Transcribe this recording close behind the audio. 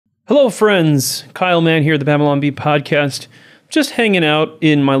Hello, friends. Kyle Mann here, the Babylon Bee podcast. Just hanging out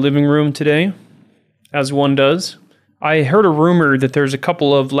in my living room today, as one does. I heard a rumor that there's a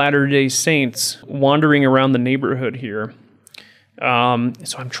couple of Latter-day Saints wandering around the neighborhood here. So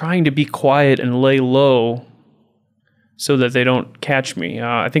I'm trying to be quiet and lay low so that they don't catch me.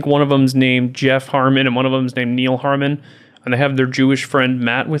 I think one of them's named Jeff Harmon and one of them's named Neal Harmon, and they have their Jewish friend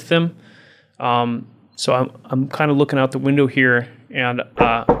Matt with them. So I'm kind of looking out the window here, and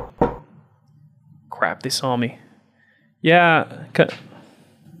crap, they saw me. Yeah.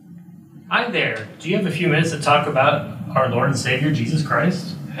 Hi there. Do you have a few minutes to talk about our Lord and Savior, Jesus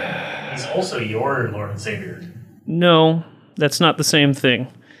Christ? He's also your Lord and Savior. No, that's not the same thing.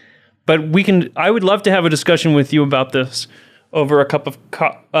 But I would love to have a discussion with you about this over a cup of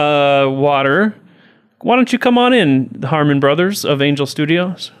water. Why don't you come on in, the Harmon brothers of Angel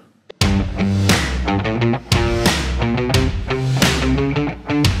Studios?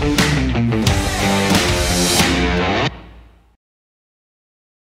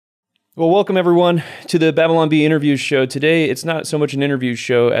 Well, welcome everyone to the Babylon Bee interview show. Today, it's not so much an interview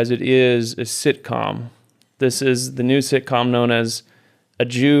show as it is a sitcom. This is the new sitcom known as A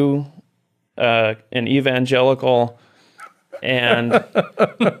Jew, an Evangelical, and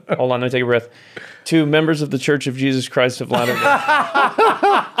hold on, let me take a breath. Two members of the Church of Jesus Christ of Latter-day.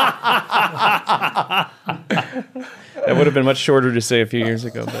 That would have been much shorter to say a few years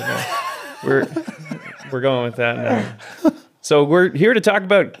ago, but we're going with that now. So we're here to talk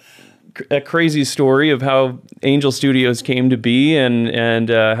about a crazy story of how Angel Studios came to be and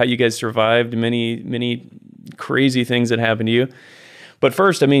how you guys survived many crazy things that happened to you. But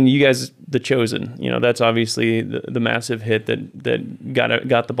first, I mean, you guys, The Chosen, that's obviously the massive hit that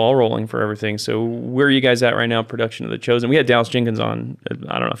got the ball rolling for everything. So where are you guys at right now, production of The Chosen? We had Dallas Jenkins on,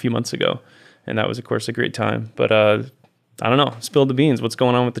 I don't know, a few months ago, and that was, of course, a great time. But I don't know, spill the beans. What's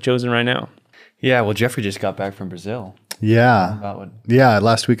going on with The Chosen right now? Yeah, well, Jeffrey just got back from Brazil. Yeah. Yeah,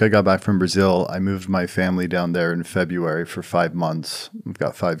 last week I got back from Brazil. I moved my family down there in February for 5 months. We've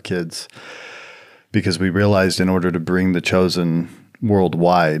got 5 kids because we realized in order to bring The Chosen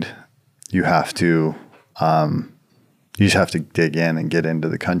worldwide, you have to just have to dig in and get into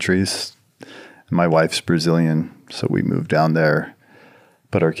the countries. My wife's Brazilian, so we moved down there,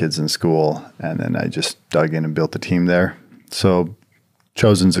 put our kids in school, and then I just dug in and built a team there. So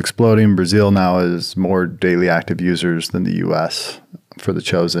Chosen's exploding. Brazil now has more daily active users than the US for The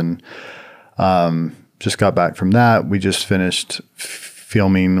Chosen. Just got back from that. We just finished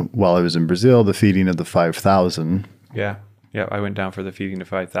filming while I was in Brazil, the feeding of the 5,000. Yeah. I went down for the feeding of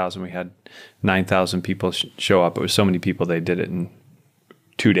 5,000. We had 9,000 people show up. It was so many people, they did it in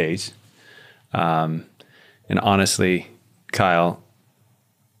 2 days. And honestly, Kyle,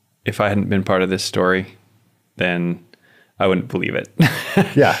 if I hadn't been part of this story, then I wouldn't believe it.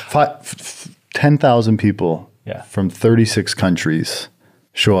 Yeah, 10,000 people from 36 countries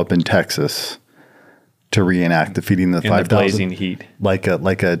show up in Texas to reenact the feeding of the 5,000. In the blazing heat. Like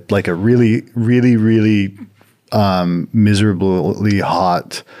a really miserably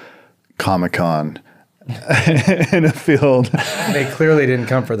hot Comic-Con in a field. They clearly didn't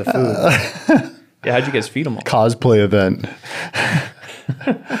come for the food. Yeah, how'd you guys feed them all? Cosplay event.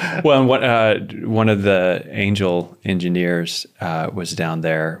 Well, one of the Angel engineers was down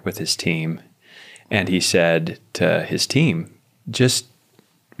there with his team, and he said to his team, just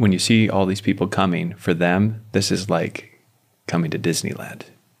when you see all these people coming, for them, this is like coming to Disneyland,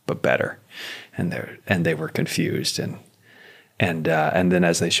 but better. And they were confused, and then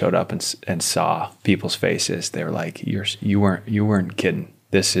as they showed up and saw people's faces, they were like, you weren't kidding.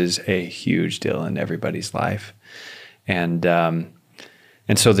 This is a huge deal in everybody's life, and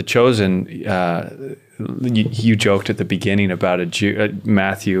so The Chosen, you joked at the beginning about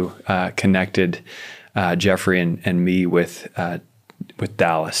Matthew connected Jeffrey and me with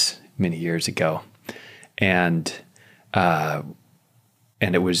Dallas many years ago, and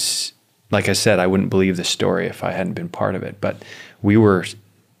it was, like I said, I wouldn't believe the story if I hadn't been part of it. But we were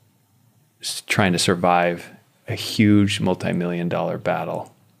trying to survive a huge multi-million-dollar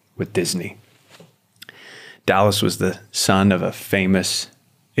battle with Disney. Dallas was the son of a famous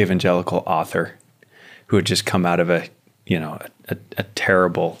evangelical author who had just come out of a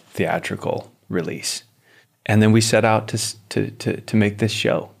terrible theatrical release. And then we set out to make this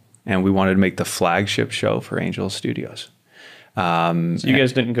show, and we wanted to make the flagship show for Angel Studios. So you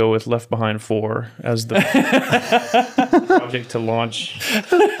guys didn't go with Left Behind 4 as the project to launch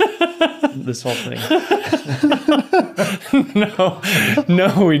this whole thing?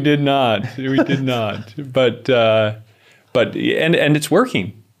 No, we did not. But it's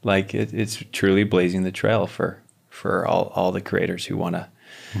working. Like it's truly blazing the trail for all the creators who want to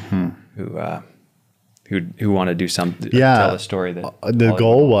who want to do something, Yeah. tell a story that The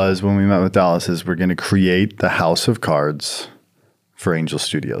goal was, when we met with Dallas, is we're going to create the House of Cards for Angel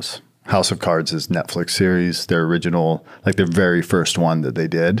Studios. House of Cards is Netflix series, their original, like their very first one that they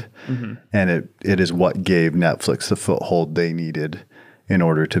did. And it is what gave Netflix the foothold they needed in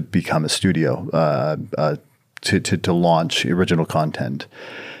order to become a studio, to launch original content.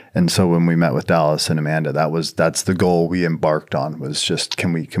 And so when we met with Dallas and Amanda, that's the goal we embarked on, was just,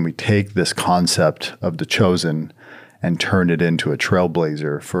 can we take this concept of The Chosen and turn it into a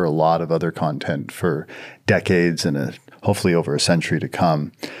trailblazer for a lot of other content for decades and hopefully over a century to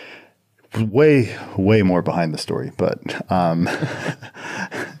come. Way more behind the story, but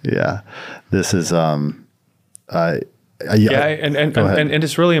yeah, this is and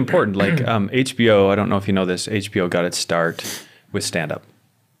it's really important. Like HBO, I don't know if you know this, HBO got its start with stand-up.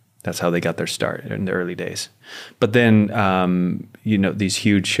 That's how they got their start in the early days. But then, these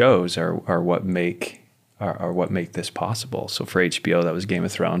huge shows are what make this possible. So for HBO, that was Game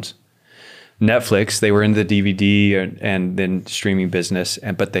of Thrones. Netflix, they were in the DVD and then streaming business,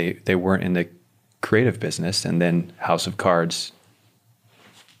 but they weren't in the creative business. And then House of Cards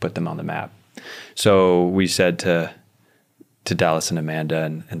put them on the map. So we said to Dallas and Amanda,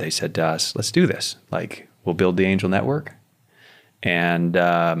 and they said to us, let's do this. Like, we'll build the Angel Network. And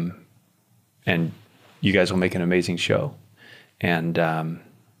you guys will make an amazing show, and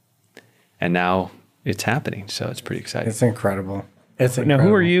now it's happening. So it's pretty exciting. It's incredible. Now,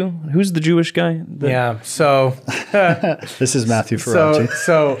 who are you? Who's the Jewish guy? So this is Matthew Faraci.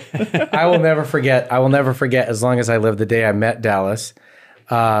 So I will never forget. As long as I live, the day I met Dallas.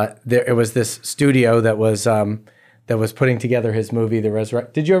 It was this studio that was putting together his movie, The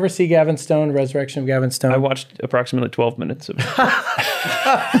Resurrection. Did you ever see Gavin Stone, Resurrection of Gavin Stone? I watched approximately 12 minutes of it.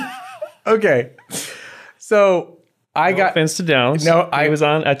 Okay. So I got... offense to Dallas. No,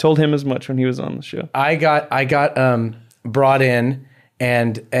 I told him as much when he was on the show. I got brought in,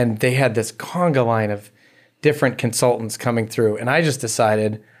 and they had this conga line of different consultants coming through. And I just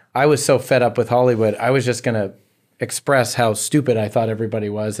decided, I was so fed up with Hollywood, I was just going to express how stupid I thought everybody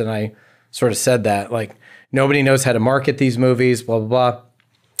was. And I sort of said that, like, nobody knows how to market these movies, blah, blah, blah.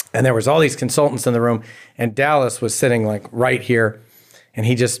 And there was all these consultants in the room, and Dallas was sitting like right here, and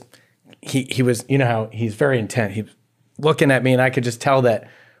he was, you know how he's very intent. He was looking at me, and I could just tell that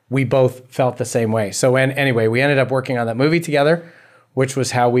we both felt the same way. So anyway, we ended up working on that movie together, which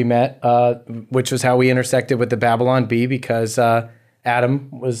was how we met, which was how we intersected with the Babylon Bee, because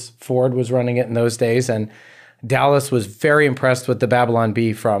Ford was running it in those days, and Dallas was very impressed with the Babylon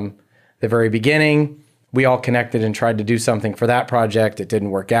Bee from the very beginning. We all connected and tried to do something for that project. It didn't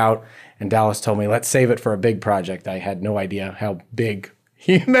work out. And Dallas told me, let's save it for a big project. I had no idea how big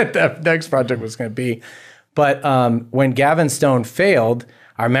he meant that next project was going to be. But when Gavin Stone failed,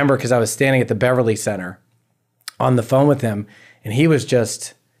 I remember, because I was standing at the Beverly Center on the phone with him, and he was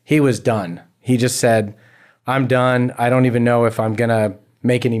done. He just said, I'm done. I don't even know if I'm going to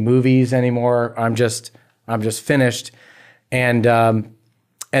make any movies anymore. I'm just finished. And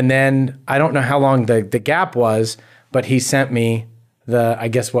then I don't know how long the gap was, but he sent me I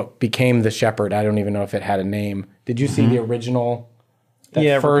guess what became The Shepherd. I don't even know if it had a name. Did you see the original?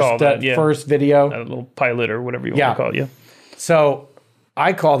 First video? A little pilot or whatever you want to call it, yeah. So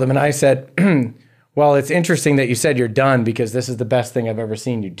I called him and I said, well, it's interesting that you said you're done, because this is the best thing I've ever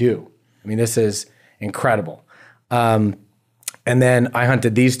seen you do. I mean, this is incredible. And then I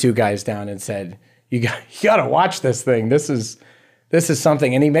hunted these two guys down and said, you got to watch this thing. This is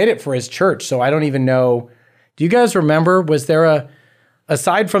something. And he made it for his church. So I don't even know. Do you guys remember, was there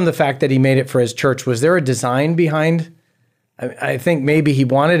aside from the fact that he made it for his church, was there a design behind? I think maybe he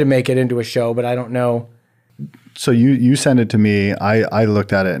wanted to make it into a show, but I don't know. So you sent it to me. I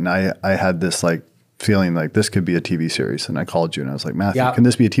looked at it, and I had this like feeling like this could be a TV series. And I called you and I was like, Matthew, can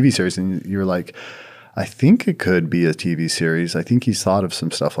this be a TV series? And you were like, I think it could be a TV series. I think he's thought of some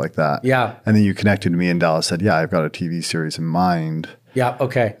stuff like that. Yeah. And then you connected to me, and Dallas said, yeah, I've got a TV series in mind. Yeah,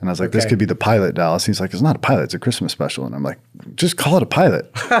 okay. And I was like, this could be the pilot, Dallas. He's like, it's not a pilot, it's a Christmas special. And I'm like, just call it a pilot.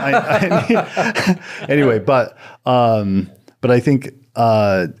 Anyway, but I think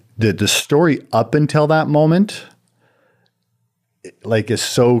the story up until that moment, like, is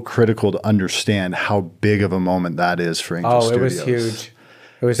so critical to understand how big of a moment that is for Angel Studios. It was huge.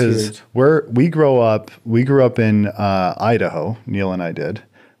 It was huge. We grew up in Idaho. Neal and I did.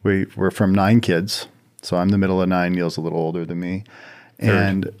 We're from 9 kids. So I'm the middle of 9. Neal's a little older than me.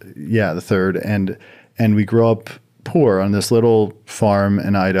 The third. And we grew up poor on this little farm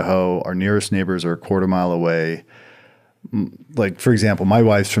in Idaho. Our nearest neighbors are a quarter mile away. Like, for example, my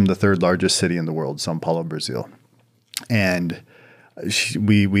wife's from the 3rd largest city in the world, São Paulo, Brazil. And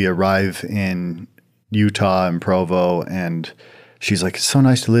we arrive in Utah and Provo, and she's like, "It's so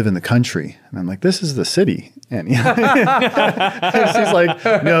nice to live in the country." And I'm like, "This is the city." And she's like,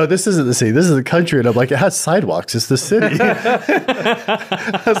 "No, this isn't the city. This is the country." And I'm like, "It has sidewalks. It's the city."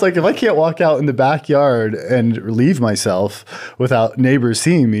 I was like, if I can't walk out in the backyard and relieve myself without neighbors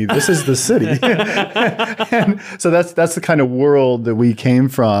seeing me, this is the city. And so that's the kind of world that we came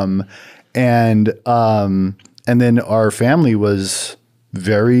from. And then our family was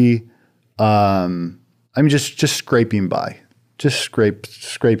very, just scraping by. Just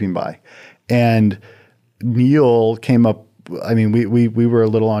scraping by. And Neal came up, we were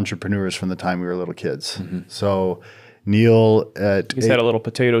little entrepreneurs from the time we were little kids. Mm-hmm. So Neal he's had a little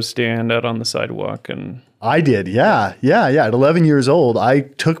potato stand out on the sidewalk, and I did. Yeah. At 11 years old, I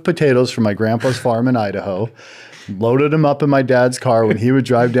took potatoes from my grandpa's farm in Idaho, loaded them up in my dad's car when he would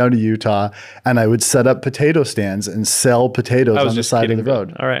drive down to Utah, and I would set up potato stands and sell potatoes on the side of the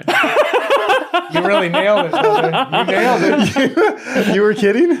road. All right. You really nailed it, brother. You nailed it. You were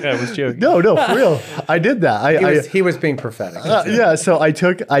kidding? Yeah, I was joking. No, for real. I did that. He was being prophetic. So I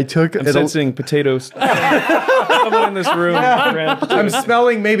took. I'm sensing potatoes. Someone in this room. I'm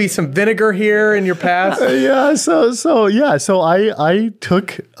smelling maybe some vinegar here in your past. So I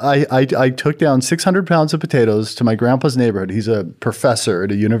took down 600 pounds of potatoes to my grandpa's neighborhood. He's a professor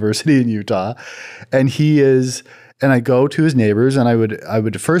at a university in Utah, and I go to his neighbors, and I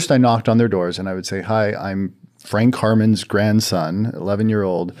would first I knocked on their doors, and I would say, "Hi, I'm Frank Harmon's grandson,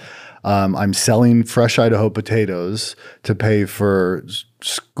 11-year-old. I'm selling fresh Idaho potatoes to pay for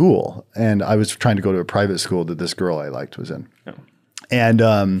school." And I was trying to go to a private school that this girl I liked was in. Oh. And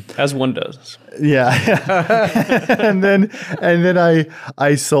as one does. Yeah. and then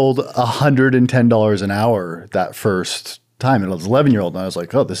I sold $110 an hour that first time, and I was 11-year-old, and I was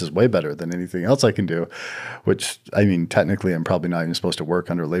like, "Oh, this is way better than anything else I can do," which technically I'm probably not even supposed to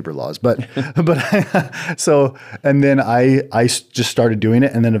work under labor laws, but and then I just started doing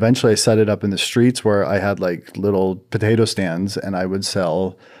it, and then eventually I set it up in the streets where I had like little potato stands, and I would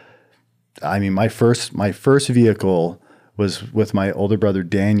sell. My first vehicle was with my older brother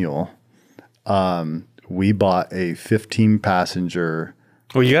Daniel. We bought a 15-passenger.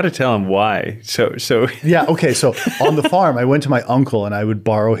 Well, you got to tell him why. So yeah, okay. So on the farm, I went to my uncle, and I would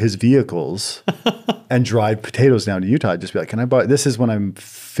borrow his vehicles and drive potatoes down to Utah. I'd just be like, "Can I borrow?" This is when I'm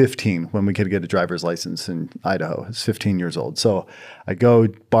 15, when we could get a driver's license in Idaho. It's 15 years old. So I go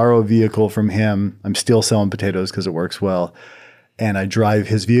borrow a vehicle from him. I'm still selling potatoes because it works well. And I drive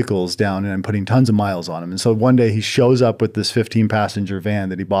his vehicles down, and I'm putting tons of miles on them. And so one day he shows up with this 15-passenger van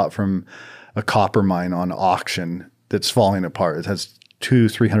that he bought from a copper mine on auction that's falling apart. It has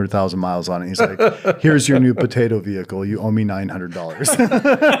 300,000 miles on it. He's like, "Here's your new potato vehicle. You owe me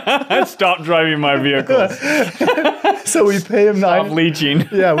 $900. Stop driving my vehicles. So we pay him Stop leaching.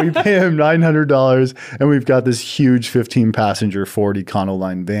 Yeah, we pay him $900, and we've got this huge 15-passenger Ford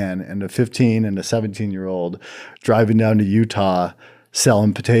Econoline van, and a 15 and a 17-year-old driving down to Utah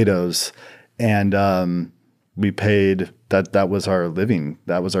selling potatoes, and we paid that. That was our living.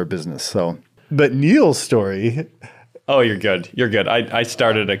 That was our business. So, but Neal's story. Oh, you're good. You're good. I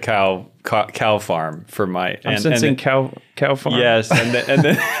started a cow farm for my. I'm sensing cow farm. Yes,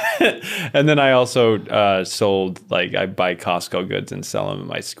 and then I also sold, like, I buy Costco goods and sell them at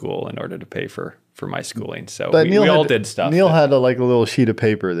my school in order to pay for my schooling. So we all did stuff. Neal had a little sheet of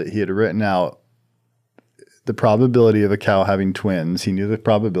paper that he had written out the probability of a cow having twins. He knew the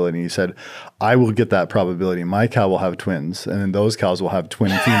probability. He said, "I will get that probability. My cow will have twins, and then those cows will have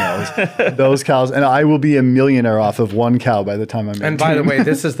twin females. Those cows, and I will be a millionaire off of one cow by the time I'm 18." And by the way,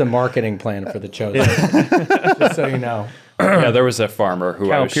 this is the marketing plan for the Chosen. Just so you know. Yeah, there was a farmer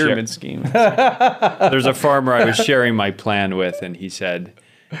who I was pyramid scheme. There's a farmer I was sharing my plan with, and he said,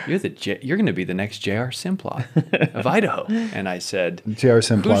 "You're going to be the next J.R. Simplot of Idaho." And I said, J.R.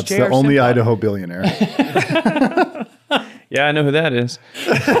 Simplot's the only Idaho billionaire. Yeah, I know who that is.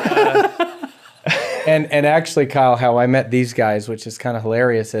 And actually, Kyle, how I met these guys, which is kind of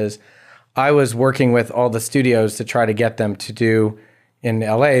hilarious, is I was working with all the studios to try to get them to do in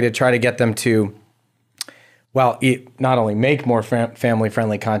LA, to try to get them to, well, not only make more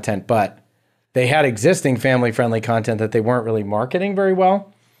family-friendly content, but they had existing family-friendly content that they weren't really marketing very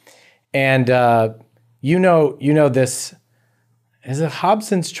well. And you know this, is it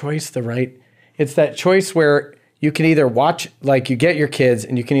Hobson's choice the right? It's that choice where you can either watch, like you get your kids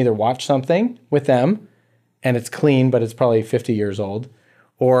and you can either watch something with them and it's clean, but it's probably 50 years old,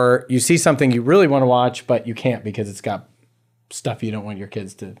 or you see something you really want to watch, but you can't because it's got stuff you don't want your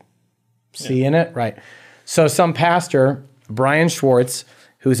kids to see in it. Right. So some pastor, Brian Schwartz,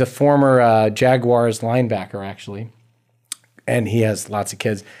 who's a former Jaguars linebacker actually, and he has lots of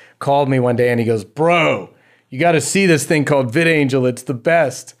kids, called me one day and he goes, bro, you got to see this thing called VidAngel. It's the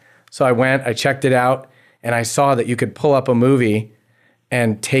best. So I went, I checked it out, and I saw that you could pull up a movie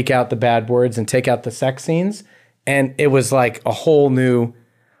and take out the bad words and take out the sex scenes. And it was like a whole new, I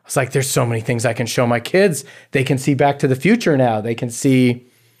was like, there's so many things I can show my kids. They can see Back to the Future now. They can see,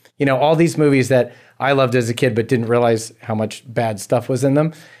 you know, all these movies that I loved as a kid but didn't realize how much bad stuff was in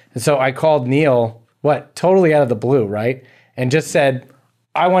them. And so I called Neal, totally out of the blue, right? And just said,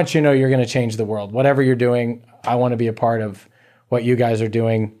 I want you to know you're going to change the world. Whatever you're doing, I want to be a part of what you guys are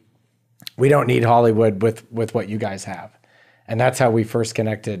doing. We don't need Hollywood with what you guys have. And that's how we first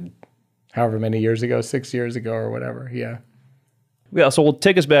connected however many years ago, 6 years ago or whatever. Yeah. Yeah, so we'll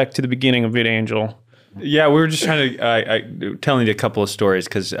take us back to the beginning of VidAngel. Yeah, we were just trying to telling you a couple of stories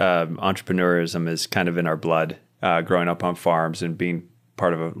because entrepreneurism is kind of in our blood, growing up on farms and being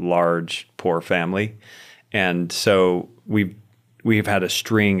part of a large, poor family. And so we've had a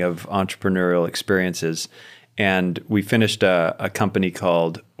string of entrepreneurial experiences. And we finished a company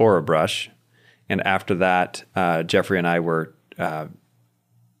called Orabrush. And after that, Jeffrey and I were...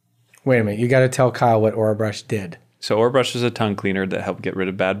 Wait a minute. You got to tell Kyle what Orabrush did. So Orabrush is a tongue cleaner that helped get rid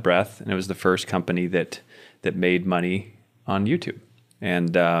of bad breath. And it was the first company that made money on YouTube.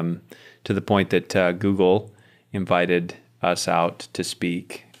 And to the point that Google invited us out to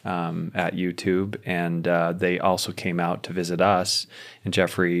speak at YouTube. And they also came out to visit us. And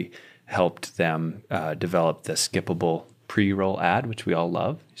Jeffrey helped them develop the skippable pre-roll ad, which we all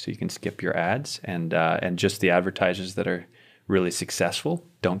love. So you can skip your ads. And just the advertisers that are really successful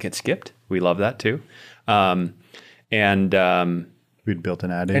don't get skipped. We love that too. We'd built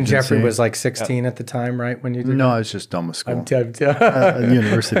an ad agency. And Jeffrey was like 16 at the time, right? When you did No, I was just done with school. I'm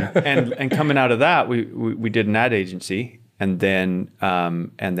University. and coming out of that, we did an ad agency. And then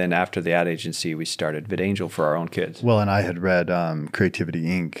after the ad agency, we started VidAngel for our own kids. Well, and I had read Creativity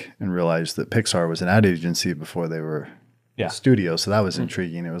Inc. and realized that Pixar was an ad agency before they were a studio. So that was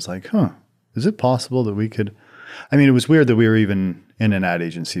intriguing. It was like, is it possible that we could... I mean, it was weird that we were even in an ad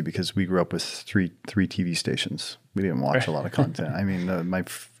agency because we grew up with three TV stations. We didn't watch a lot of content. I mean,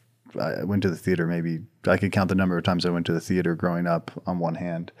 I went to the theater maybe... I could count the number of times I went to the theater growing up on one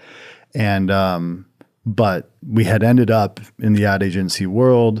hand. And... but we had ended up in the ad agency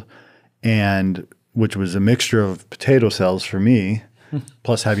world, and which was a mixture of potato cells for me,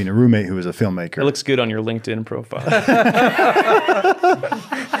 plus having a roommate who was a filmmaker. It looks good on your LinkedIn profile.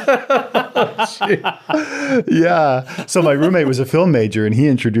 Yeah. So my roommate was a film major, and he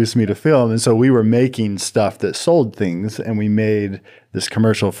introduced me to film. And so we were making stuff that sold things, and we made this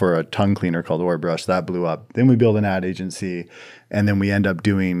commercial for a tongue cleaner called Orabrush. That blew up. Then we built an ad agency, and then we end up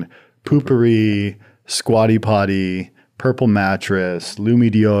doing Poopery, Squatty Potty, Purple Mattress, Lumi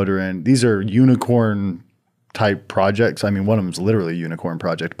Deodorant. These are unicorn type projects. I mean, one of them is literally a unicorn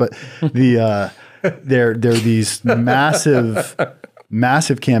project, but they're these massive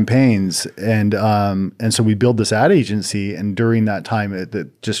campaigns, and so we build this ad agency. And during that time,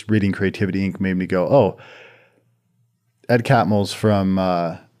 just reading Creativity Inc. made me go, oh, Ed Catmull's from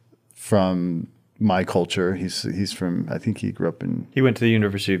my culture. He's from, I think he grew up in... He went to the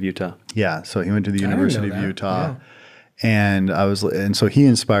University of Utah. Yeah, so he went to the University of Utah. Yeah. And so he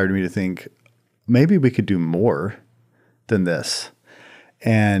inspired me to think, maybe we could do more than this.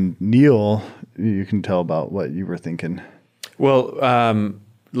 And Neal, you can tell about what you were thinking. Well,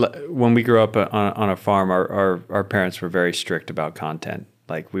 when we grew up on a farm, our parents were very strict about content.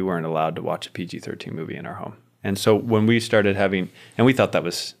 Like, we weren't allowed to watch a PG-13 movie in our home. And so when we started having... And we thought that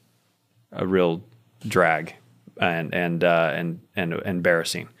was a real drag and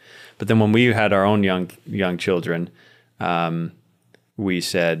embarrassing. But then when we had our own young children, we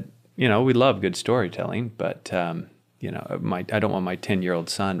said, we love good storytelling, but I don't want my 10-year-old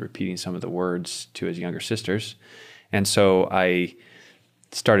son repeating some of the words to his younger sisters. And so I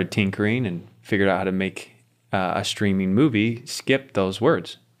started tinkering and figured out how to make a streaming movie skip those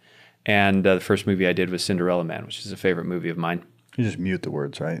words. And the first movie I did was Cinderella Man, which is a favorite movie of mine. You just mute the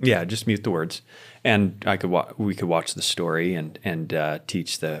words, right? Yeah, just mute the words, and we could watch the story and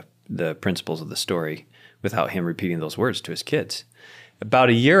teach the principles of the story without him repeating those words to his kids. About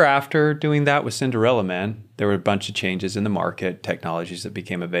a year after doing that with Cinderella Man, there were a bunch of changes in the market, technologies that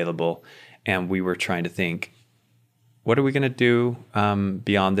became available, and we were trying to think, what are we going to do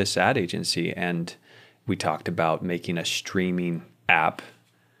beyond this ad agency? And we talked about making a streaming app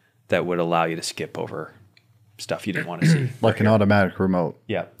that would allow you to skip over stuff you didn't want to see. Like an automatic remote.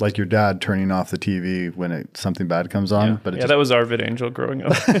 Yeah. Like your dad turning off the TV when something bad comes on. Yeah, But that was our VidAngel growing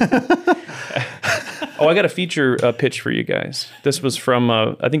up. Oh, I got a feature pitch for you guys. This was from,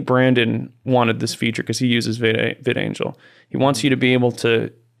 I think Brandon wanted this feature because he uses VidAngel. He wants you to be able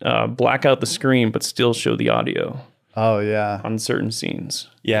to black out the screen but still show the audio Oh yeah. on certain scenes.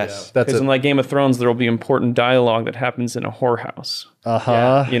 Yes. That's Because in like Game of Thrones, there will be important dialogue that happens in a whorehouse.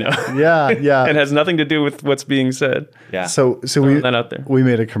 uh-huh. You know, Yeah. it has nothing to do with what's being said. Yeah. So Throwing that out there. we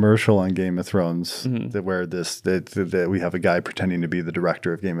made a commercial on Game of Thrones that we have a guy pretending to be the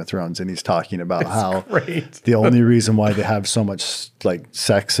director of Game of Thrones, and he's talking about how the only reason why they have so much like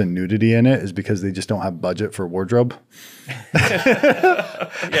sex and nudity in it is because they just don't have budget for wardrobe. Yeah,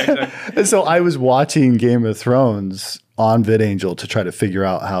 exactly. And so I was watching Game of Thrones on VidAngel to try to figure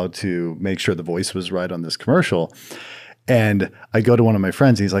out how to make sure the voice was right on this commercial. And I go to one of my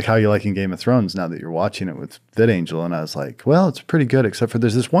friends. He's like, "How are you liking Game of Thrones now that you're watching it with VidAngel?" And I was like, "Well, it's pretty good, except for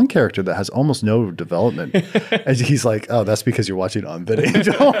there's this one character that has almost no development." And he's like, "Oh, that's because you're watching it on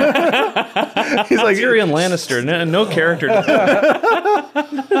VidAngel." He's like, Tyrion Lannister, no character.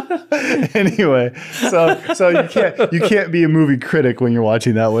 anyway, so you can't be a movie critic when you're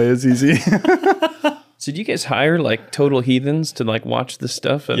watching that way. It's easy. So do you guys hire like total heathens to like watch this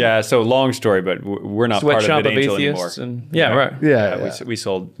stuff? And Yeah. So long story, but we're not part of sweatshop of VidAngel anymore. atheists and right. Yeah. We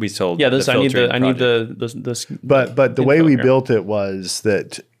sold. Yeah, this the I need filtering project. the But the way info we here. built it was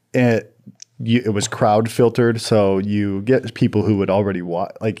that it was crowd filtered, so you get people who would already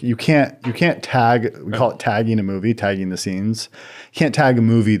watch. Like you can't tag. We call it tagging a movie, tagging the scenes. You can't tag a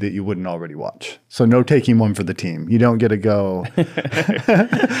movie that you wouldn't already watch. So no taking one for the team. You don't get to go.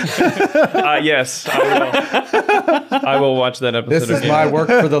 Yes, I will. I will watch that episode. This is my work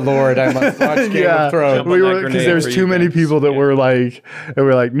for the Lord. I must watch Game of Thrones. Jump on We that were because grenade there's for too you many guys. people that were like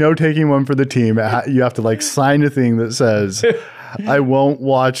no taking one for the team. You have to like sign a thing that says, "I won't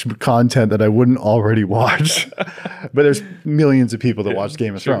watch content that I wouldn't already watch." But there's millions of people that watch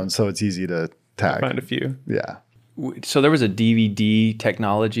Game of Thrones, so it's easy to tag. Find a few. Yeah. So there was a DVD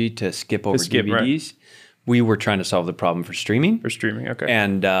technology to skip over skip, right. DVDs. We were trying to solve the problem for streaming, For streaming, okay.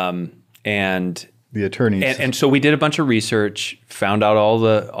 and The attorneys. and so we did a bunch of research, found out all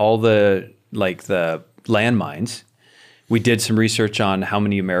the like the landmines. We did some research on how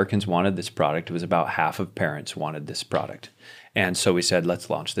many Americans wanted this product. It was about half of parents wanted this product, and so we said, let's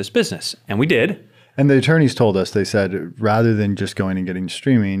launch this business, and we did. And the attorneys told us, they said, rather than just going and getting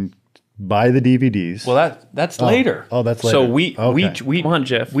streaming, buy the DVDs. Well, that's later. Oh, that's So later. Okay. Come on,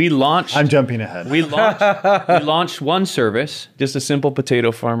 Jeff. we launched. I'm jumping ahead. We launched one service. Just a simple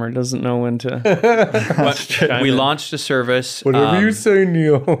potato farmer doesn't know when to. We launched a service Whatever you say,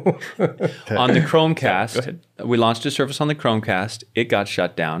 Neil. on the Chromecast. Go ahead. We launched a service on the Chromecast. It got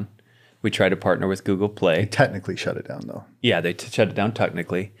shut down. We tried to partner with Google Play. Technically shut it down, though. Yeah, they shut it down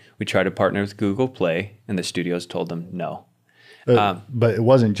technically. We tried to partner with Google Play, and the studios told them no. But it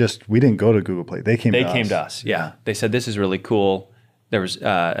wasn't just, we didn't go to Google Play. They came to us. Yeah. They said, this is really cool. There was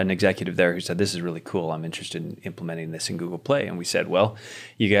an executive there who said, this is really cool. I'm interested in implementing this in Google Play. And we said, well,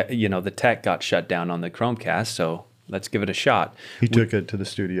 the tech got shut down on the Chromecast, so let's give it a shot. He took it to the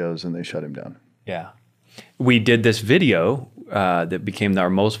studios and they shut him down. Yeah. We did this video that became our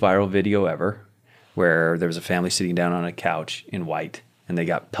most viral video ever, where there was a family sitting down on a couch in white, and they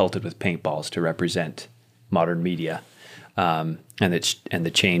got pelted with paintballs to represent modern media. And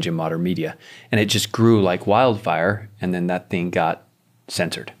the change in modern media, and it just grew like wildfire. And then that thing got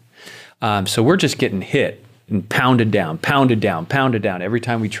censored. So we're just getting hit and pounded down every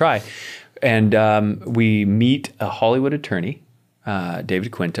time we try. And we meet a Hollywood attorney,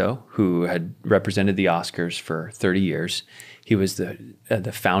 David Quinto, who had represented the Oscars for 30 years. He was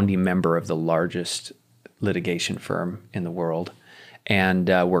the founding member of the largest litigation firm in the world. And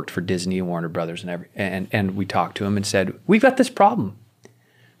worked for Disney and Warner Brothers and we talked to him and said, we've got this problem.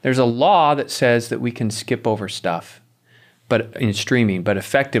 There's a law that says that we can skip over stuff, but in streaming, but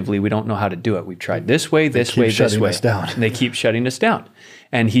effectively we don't know how to do it. We've tried this way, this way, this way. And they keep shutting us down.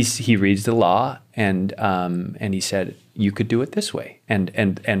 And he reads the law and he said, you could do it this way.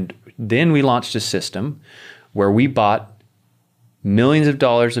 And then we launched a system where we bought millions of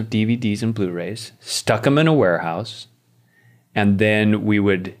dollars of DVDs and Blu-rays, stuck them in a warehouse, and then we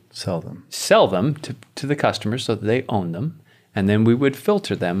would Sell them to the customers so that they own them, and then we would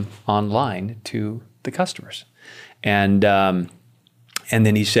filter them online to the customers. And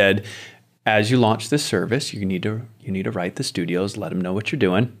then he said, as you launch this service, you need to write the studios, let them know what you're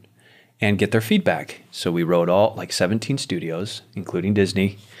doing, and get their feedback. So we wrote all like 17 studios, including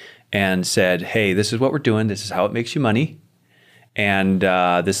Disney, and said, hey, this is what we're doing. This is how it makes you money, and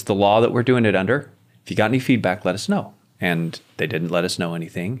this is the law that we're doing it under. If you got any feedback, let us know. And they didn't let us know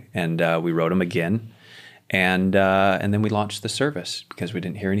anything. And we wrote them again. And then we launched the service because we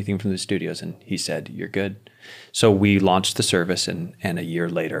didn't hear anything from the studios. And he said, "You're good." So we launched the service, and a year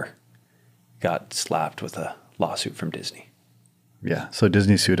later got slapped with a lawsuit from Disney. Yeah. So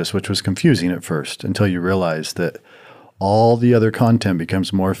Disney sued us, which was confusing at first until you realize that all the other content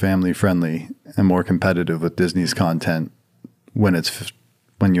becomes more family friendly and more competitive with Disney's content when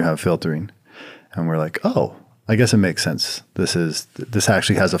you have filtering. And we're like, oh, I guess it makes sense. This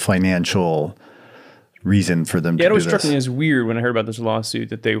actually has a financial reason for them to do this. It always struck me as weird when I heard about this lawsuit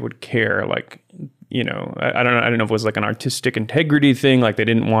that they would care. Like, I don't know if it was like an artistic integrity thing, like they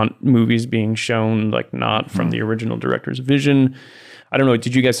didn't want movies being shown like not from the original director's vision. I don't know.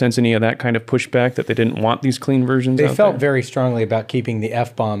 Did you guys sense any of that kind of pushback that they didn't want these clean versions? They felt very strongly about keeping the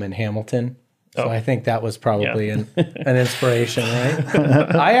F-bomb in Hamilton. So I think that was probably an inspiration,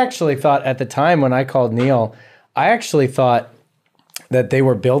 right? I actually thought at the time when I called Neal, I actually thought that they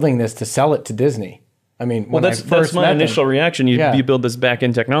were building this to sell it to Disney. I mean, that's my initial reaction. You build this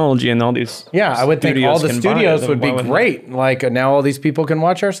back-end technology and all these I would think all the studios would be great. Like now all these people can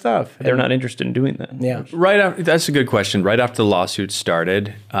watch our stuff. They're not interested in doing that. Yeah. That's a good question. Right after the lawsuit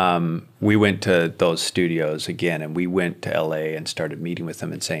started, we went to those studios again, and we went to LA and started meeting with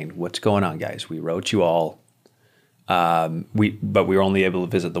them and saying, "What's going on, guys? We wrote you all. But we were only able to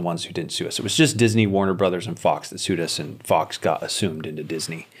visit the ones who didn't sue us. It was just Disney, Warner Brothers, and Fox that sued us, and Fox got assumed into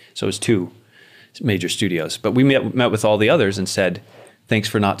Disney. So it was 2 major studios. But we met with all the others and said, "Thanks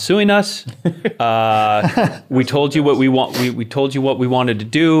for not suing us. We told you what we want. We told you what we wanted to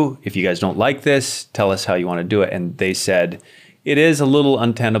do. If you guys don't like this, tell us how you want to do it." And they said, "It is a little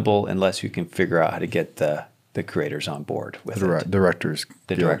untenable unless you can figure out how to get the creators on board with the directors.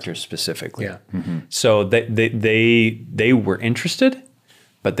 The directors specifically." Yeah. Mm-hmm. So they were interested,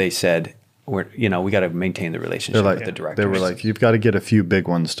 but they said, we got to maintain the relationship with the directors. They were like, "You've got to get a few big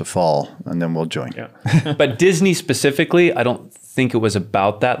ones to fall, and then we'll join." Yeah. But Disney specifically, I don't think it was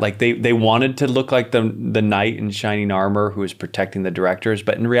about that. Like they wanted to look like the knight in shining armor who was protecting the directors,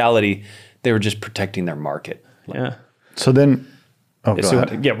 but in reality, they were just protecting their market. Yeah. So then, go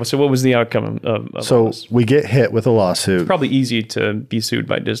ahead. So what was the outcome of So this? we get hit with a lawsuit. Probably easy to be sued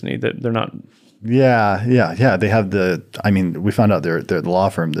by Disney. That they're not. Yeah. They have we found out they're the law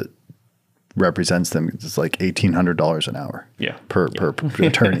firm that represents them. It's like $1,800 an hour. Yeah. Per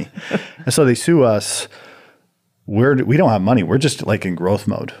attorney. And so they sue us. We don't have money. We're just like in growth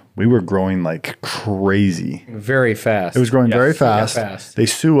mode. We were growing like crazy. Very fast. It was growing very fast. fast. They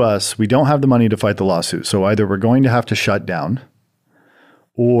sue us. We don't have the money to fight the lawsuit. So either we're going to have to shut down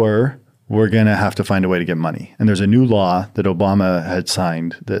or we're going to have to find a way to get money. And there's a new law that Obama had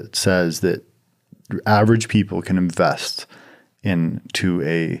signed that says that average people can invest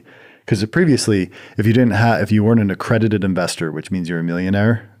because previously, if you weren't an accredited investor, which means you're a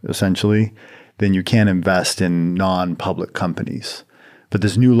millionaire, essentially, then you can't invest in non-public companies. But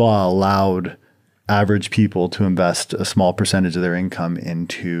this new law allowed average people to invest a small percentage of their income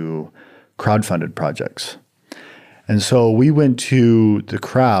into crowdfunded projects. And so we went to the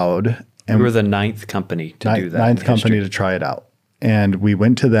crowd. And we were the 9th company to do that. 9th company to try it out. And we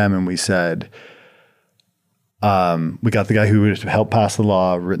went to them and we said, we got the guy who helped pass the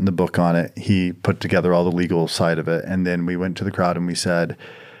law, written the book on it. He put together all the legal side of it. And then we went to the crowd and we said,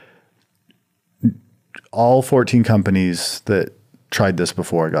 all 14 companies that tried this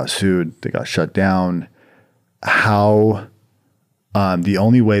before got sued. They got shut down. The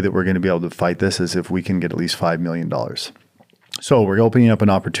only way that we're going to be able to fight this is if we can get at least $5 million. So we're opening up an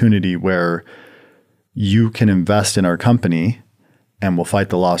opportunity where you can invest in our company and we'll fight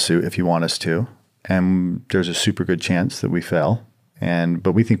the lawsuit if you want us to. And there's a super good chance that we fail.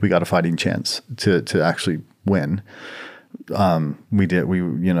 But we think we got a fighting chance to actually win. We did,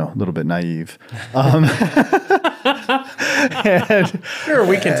 a little bit naive. Sure,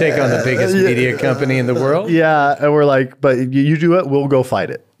 we can take on the biggest media company in the world. Yeah. And we're like, but you do it, we'll go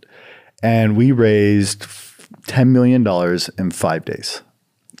fight it. And we raised $10 million in 5 days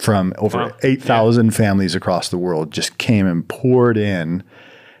from over 8,000 families across the world just came and poured in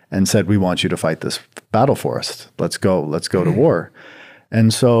and said, "We want you to fight this battle for us. Let's go to war."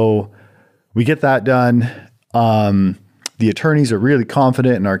 And so we get that done. The attorneys are really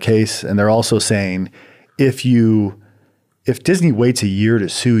confident in our case. And they're also saying, if Disney waits a year to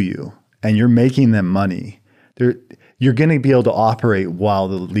sue you and you're making them money, you're going to be able to operate while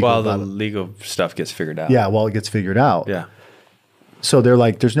the legal stuff gets figured out. Yeah, while it gets figured out. Yeah. So they're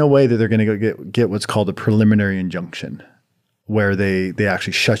like, there's no way that they're going to go get what's called a preliminary injunction, where they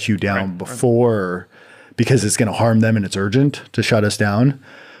actually shut you down before, because it's going to harm them and it's urgent to shut us down.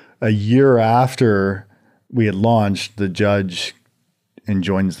 A year after we had launched, the judge and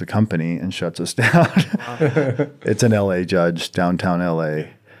joins the company and shuts us down. It's an LA judge, downtown LA.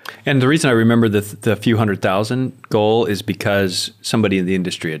 And the reason I remember the few 100,000 goal is because somebody in the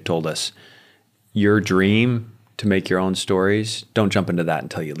industry had told us, your dream to make your own stories, don't jump into that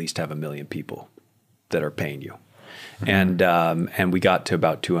until you at least have 1 million people that are paying you. And we got to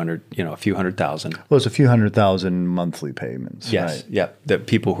about 200, a few 100,000. Well, it's a few 100,000 monthly payments. Yes, right? yeah, the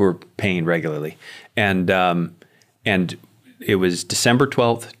people who are paying regularly. And it was December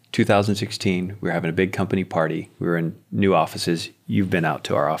 12th, 2016. We were having a big company party. We were in new offices. You've been out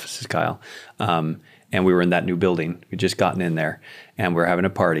to our offices, Kyle. And we were in that new building. We'd just gotten in there, and we were having a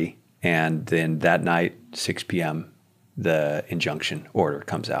party. And then that night, 6 p.m., the injunction order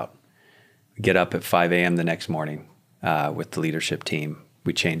comes out. We get up at 5 a.m. the next morning with the leadership team.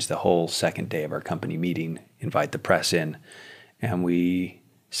 We change the whole second day of our company meeting, invite the press in, and we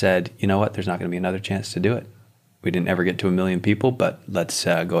said, you know what, there's not going to be another chance to do it. We didn't ever get to 1 million people, but let's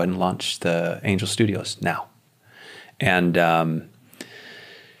go ahead and launch the Angel Studios now. And the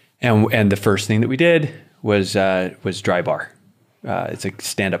first thing that we did was Dry Bar. It's a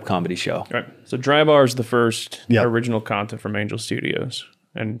stand-up comedy show. Right. So Dry Bar is the first Yep. original content from Angel Studios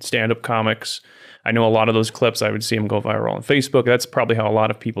and stand-up comics. I know a lot of those clips, I would see them go viral on Facebook. That's probably how a lot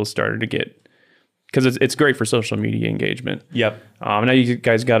of people started to get, because it's great for social media engagement. Yep. Now you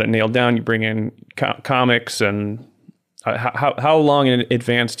guys got it nailed down. You bring in comics, and how long in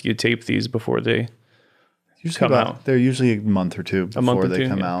advance do you tape these before they come out? They're usually a month or two before they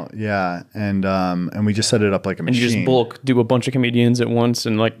come out. Yeah, and we just set it up like a machine. And you just bulk do a bunch of comedians at once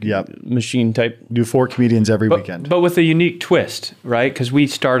and machine type. Do 4 comedians every weekend. But with a unique twist, right? Because we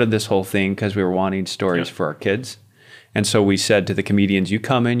started this whole thing because we were wanting stories for our kids. And so we said to the comedians, you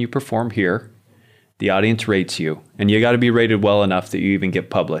come in, you perform here. The audience rates you. And you got to be rated well enough that you even get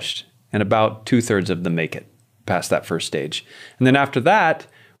published. And about 2/3 of them make it past that first stage. And then after that,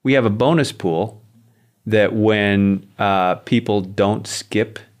 we have a bonus pool that when people don't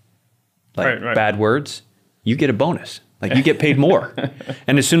skip bad words, you get a bonus. Like you get paid more.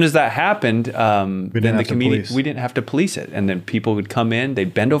 And as soon as that happened, we didn't have to police it. And then people would come in,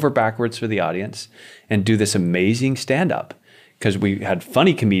 they'd bend over backwards for the audience and do this amazing stand-up because we had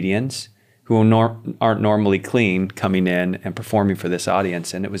funny comedians who aren't normally clean coming in and performing for this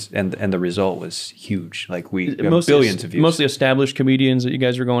audience. And it was and the result was huge. Like we have billions of views. Mostly established comedians that you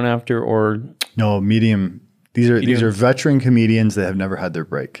guys are going after, or no, medium. These are veteran comedians that have never had their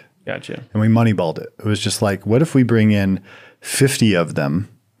break. Gotcha. And we moneyballed it. It was just like, what if we bring in 50 of them?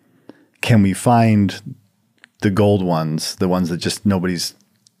 Can we find the gold ones, the ones that just nobody's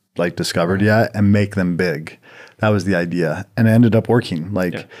discovered yet, and make them big? That was the idea. And it ended up working.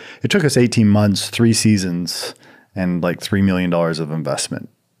 It took us 18 months, 3 seasons, and $3 million of investment.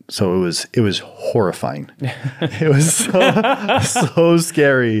 So it was horrifying. It was so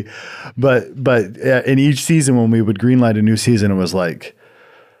scary. But in each season, when we would greenlight a new season, it was like,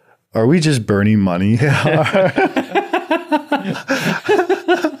 are we just burning money?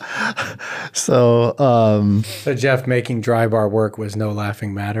 So Jeff, making Dry Bar work was no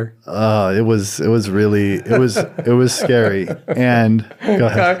laughing matter. It was scary. And go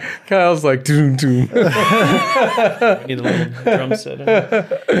ahead. Kyle's like, doom, doom. need a little drum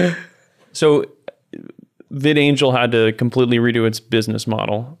set. So VidAngel had to completely redo its business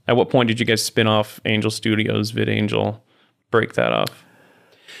model. At what point did you guys spin off Angel Studios, VidAngel, break that off?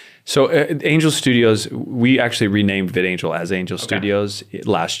 So Angel Studios, we actually renamed VidAngel as Angel Studios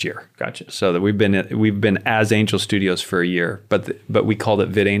last year. Gotcha. So that we've been as Angel Studios for a year, but we called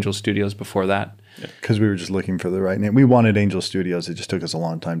it VidAngel Studios before that. Because we were just looking for the right name. We wanted Angel Studios. It just took us a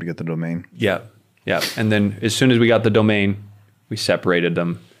long time to get the domain. Yeah. And then as soon as we got the domain, we separated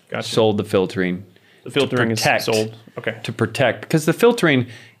them, sold the filtering. The filtering is sold. Okay. To protect, because the filtering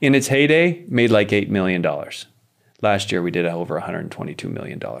in its heyday made like $8 million. Last year we did over $122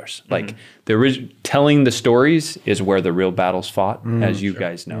 million. Like telling the stories is where the real battles fought, as you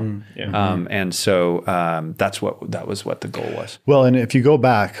guys know. And so that was what the goal was. Well, and if you go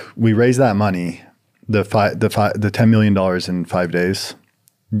back, we raised that money, the $10 million in 5 days.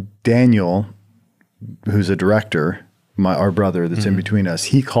 Daniel, who's a director, our brother that's in between us,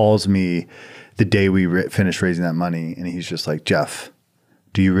 he calls me the day we finished raising that money, and he's just like, Jeff,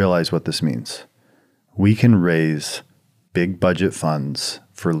 do you realize what this means? We can raise big budget funds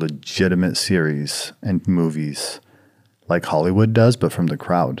for legitimate series and movies like Hollywood does, but from the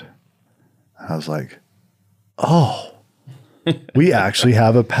crowd. I was like, oh, we actually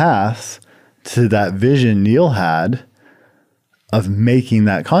have a path to that vision Neal had of making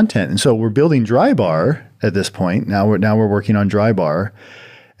that content. And so we're building Dry Bar at this point. Now we're working on Dry Bar.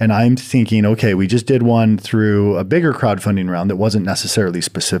 And I'm thinking, okay, we just did one through a bigger crowdfunding round that wasn't necessarily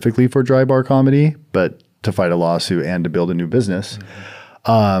specifically for dry bar comedy, but to fight a lawsuit and to build a new business.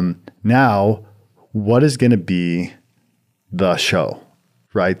 Now, what is going to be the show,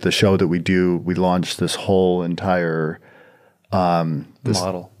 right? The show that we do, we launched this whole entire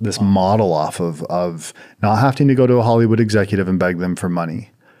this model off of not having to go to a Hollywood executive and beg them for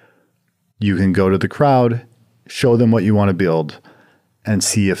money. You can go to the crowd, show them what you want to build, and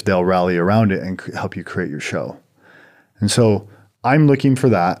see if they'll rally around it and help you create your show. And so I'm looking for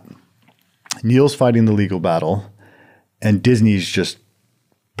that. Neal's fighting the legal battle, and Disney's just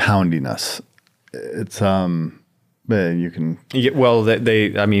pounding us. It's you can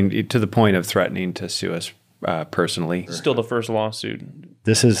I mean, to the point of threatening to sue us personally. Still the first lawsuit.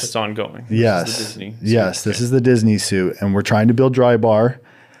 It's ongoing. Yes. This is the Disney yes. suit. This is the Disney suit, and we're trying to build dry bar,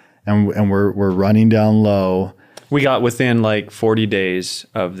 and we're running down low. We got within like 40 days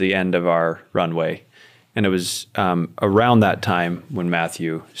of the end of our runway. And it was around that time when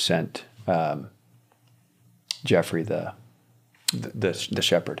Matthew sent Jeffrey the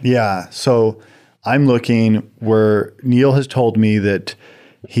shepherd. Yeah. So I'm looking where Neal has told me that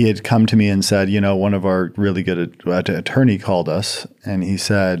he had come to me and said, one of our really good attorney called us and he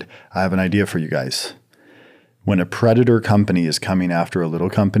said, I have an idea for you guys. When a predator company is coming after a little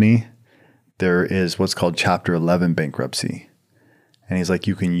company, there is what's called Chapter 11 bankruptcy. And he's like,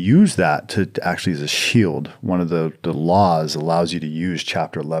 you can use that to actually as a shield. One of the laws allows you to use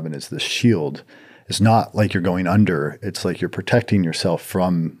Chapter 11 as the shield. It's not like you're going under. It's like you're protecting yourself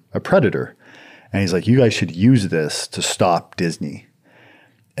from a predator. And he's like, you guys should use this to stop Disney.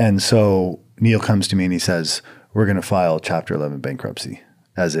 And so Neal comes to me and he says, we're going to file Chapter 11 bankruptcy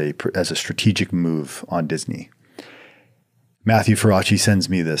as a strategic move on Disney. Matthew Faraci sends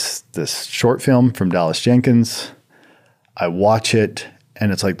me this short film from Dallas Jenkins. I watch it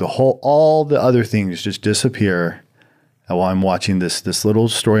and it's like all the other things just disappear. And while I'm watching this little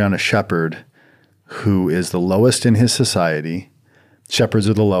story on a shepherd who is the lowest in his society. Shepherds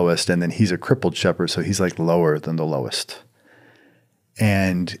are the lowest, and then he's a crippled shepherd, so he's like lower than the lowest.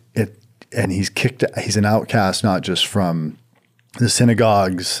 And he's an outcast, not just from the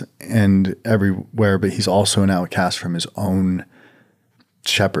synagogues and everywhere, but he's also an outcast from his own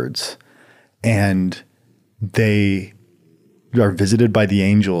shepherds. And they are visited by the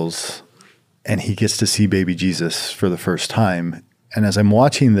angels, and he gets to see baby Jesus for the first time. And as I'm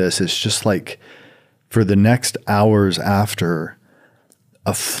watching this, it's just like for the next hours after,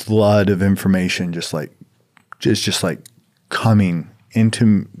 a flood of information just like coming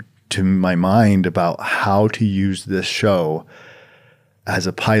into my mind about how to use this show as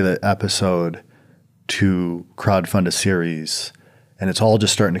a pilot episode to crowdfund a series. And it's all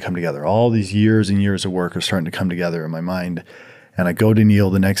just starting to come together. All these years and years of work are starting to come together in my mind. And I go to Neal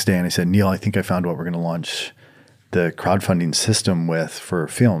the next day and I said, Neal, I think I found what we're going to launch the crowdfunding system with for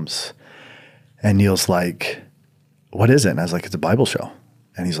films. And Neal's like, what is it? And I was like, it's a Bible show.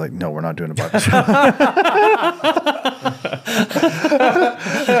 And he's like, no, we're not doing a Bible show.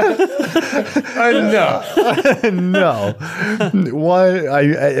 No. Why?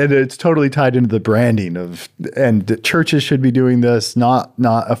 And it's totally tied into the branding and the churches should be doing this, not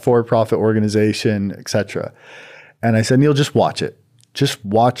a for-profit organization, etc. And I said, Neal, just watch it. Just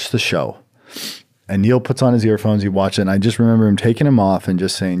watch the show. And Neal puts on his earphones, he watches it, and I just remember him taking them off and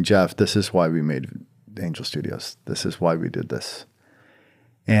just saying, Jeff, this is why we made Angel Studios. This is why we did this.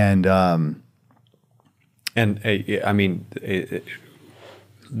 And I mean,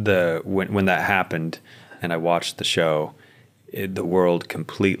 when that happened, and I watched the show, the world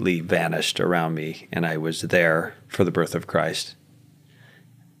completely vanished around me, and I was there for the birth of Christ.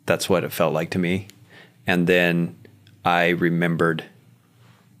 That's what it felt like to me. And then I remembered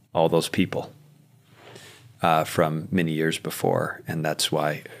all those people from many years before, and that's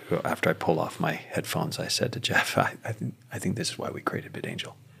why after I pulled off my headphones, I said to Jeff, I think this is why we created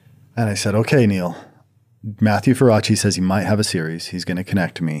VidAngel. And I said, okay, Neal, Matthew Faraci says he might have a series. He's going to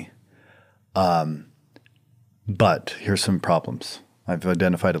connect to me. But here's some problems. I've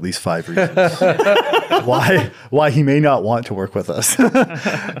identified at least 5 reasons why he may not want to work with us.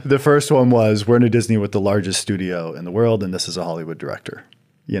 The first one was we're in a Disney with the largest studio in the world, and this is a Hollywood director.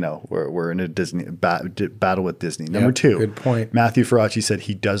 We're in a Disney battle with Disney. Number 2, good point. Matthew Faraci said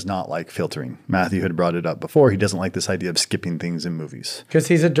he does not like filtering. Matthew had brought it up before. He doesn't like this idea of skipping things in movies. Because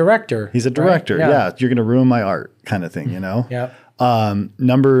he's a director. He's a director. Right? Yeah. You're going to ruin my art kind of thing, Yeah.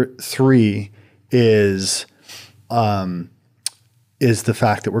 Number 3 is the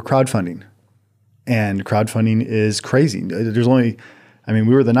fact that we're crowdfunding. And crowdfunding is crazy. There's only I mean,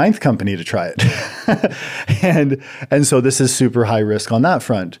 we were the 9th company to try it. and so this is super high risk on that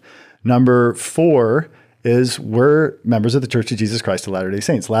front. Number 4 is we're members of the Church of Jesus Christ of Latter-day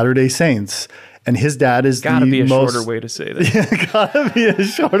Saints. Latter-day Saints, and his dad is Gotta be a most, shorter way to say that. Gotta be a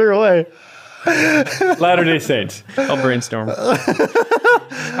shorter way. Latter-day Saints. I'll brainstorm.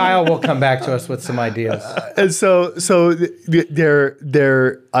 Kyle will come back to us with some ideas. And so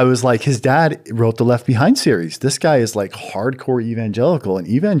I was like, his dad wrote the Left Behind series. This guy is like hardcore evangelical, and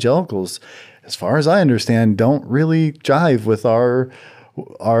evangelicals, as far as I understand, don't really jive with our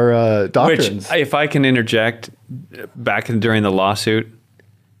doctrines. Which, if I can interject, during the lawsuit,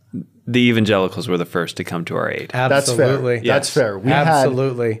 the evangelicals were the first to come to our aid. Absolutely. That's fair. We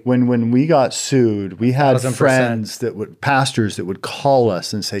Absolutely. had, when we got sued, we had 1000%. friends pastors that would call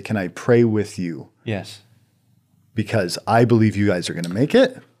us and say, "Can I pray with you? Yes. Because I believe you guys are going to make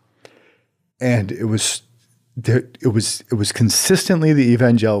it." And it was consistently the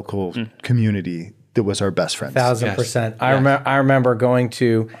evangelical community that was our best friends. 1000%. I remember going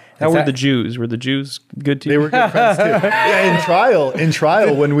to. How were the Jews? Were the Jews good to you? They were good friends too. Yeah, in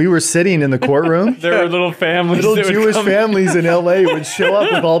trial, when we were sitting in the courtroom, There were little families. little Jewish families in LA would show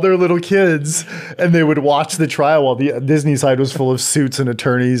up with all their little kids, and they would watch the trial while the Disney side was full of suits and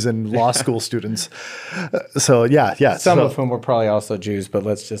attorneys and law school students. So yeah. Some of whom were probably also Jews, but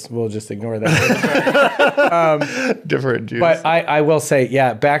we'll just ignore that. different Jews. But I will say,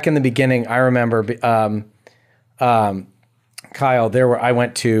 yeah, back in the beginning, I remember, Kyle, I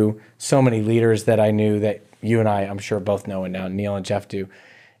went to so many leaders that I knew that you and I'm sure both know, and now Neal and Jeff do.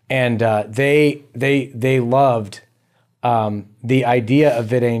 And they loved the idea of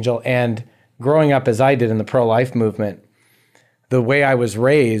VidAngel, and growing up as I did in the pro-life movement, the way I was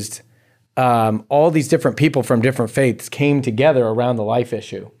raised, all these different people from different faiths came together around the life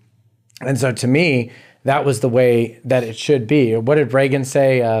issue. And so to me, that was the way that it should be. What did Reagan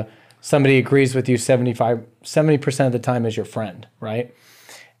say? Somebody agrees with you 70% of the time is your friend, right?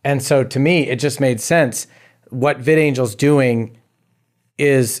 And so to me, it just made sense. What VidAngel's doing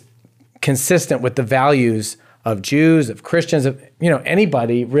is consistent with the values of Jews, of Christians, of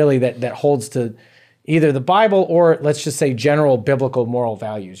anybody really that holds to either the Bible or, let's just say, general biblical moral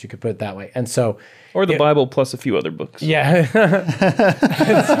values. You could put it that way. And so, Or the Bible plus a few other books. yeah.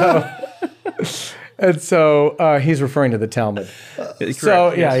 And so he's referring to the Talmud.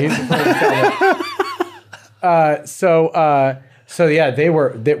 So yeah, he's referring to the Talmud. So yeah,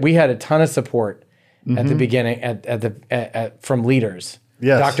 we had a ton of support at the beginning from leaders.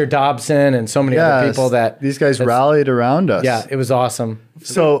 Yes. Dr. Dobson and so many other people that these guys rallied around us. Yeah, it was awesome.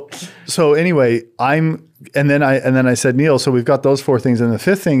 So anyway, and then I said, Neal, so we've got those 4 things. And the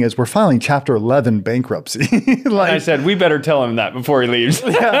 5th thing is we're filing Chapter 11 bankruptcy. I said, we better tell him that before he leaves.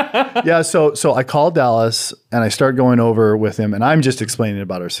 Yeah. So I called Dallas and I start going over with him, and I'm just explaining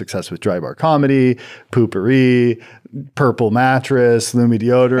about our success with Dry Bar Comedy, Poopery, Purple Mattress, Lumi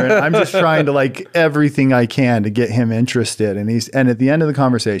deodorant. I'm just trying to everything I can to get him interested. And at the end of the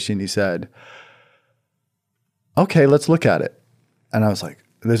conversation, he said, "Okay, let's look at it." And I was like,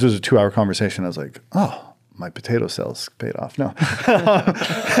 this was a 2-hour conversation. I was like, oh, my potato sales paid off. No.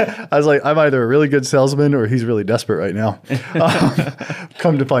 I was like, I'm either a really good salesman or he's really desperate right now.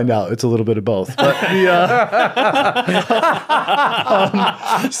 Come to find out, it's a little bit of both. But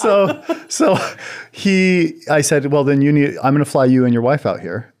I said, well, then I'm going to fly you and your wife out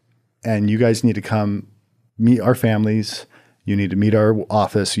here, and you guys need to come meet our families. You need to meet our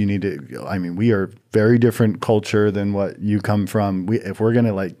office. We are very different culture than what you come from. If we're going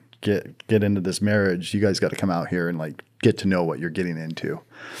to get into this marriage, you guys got to come out here and get to know what you're getting into.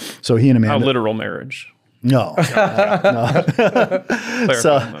 So he and Amanda. A literal marriage. No.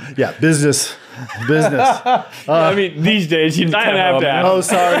 So yeah, business. These days you kind of have to ask. Oh,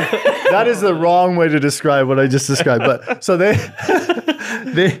 sorry. That is the wrong way to describe what I just described. But so they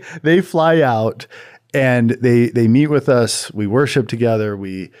fly out. And they meet with us. We worship together.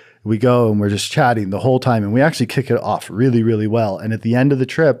 We go and we're just chatting the whole time. And we actually kick it off really, really well. And at the end of the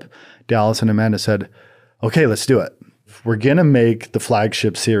trip, Dallas and Amanda said, "Okay, let's do it. We're gonna make the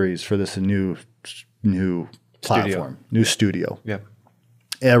flagship series for this new platform, new studio,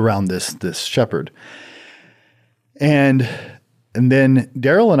 around this shepherd." And then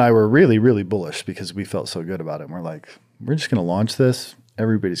Daryl and I were really, really bullish because we felt so good about it. And we're like, we're just gonna launch this.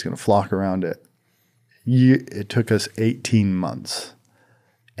 Everybody's gonna flock around it. It took us 18 months,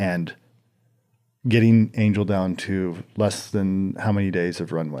 and getting Angel down to less than how many days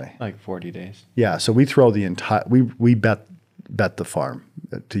of runway? 40 days. Yeah. So we throw the entire, we bet the farm,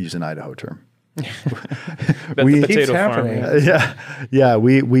 to use an Idaho term. Bet the potato farm. happening. Yeah.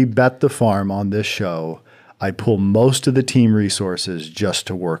 We bet the farm on this show. I pull most of the team resources just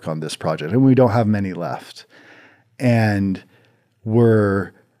to work on this project. And we don't have many left. And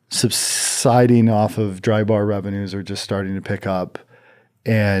we're subsiding off of dry bar revenues or just starting to pick up.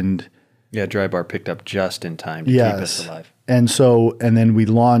 And yeah, dry bar picked up just in time to keep us alive. And so, and then we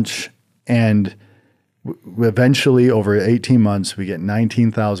launch, and eventually over 18 months, we get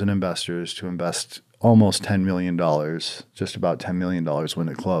 19,000 investors to invest almost $10 million, just about $10 million when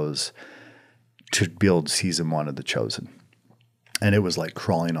it closed, to build season 1 of The Chosen. And it was like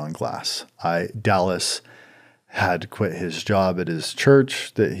crawling on glass. Dallas had quit his job at his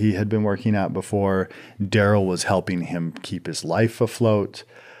church that he had been working at before. Daryl was helping him keep his life afloat.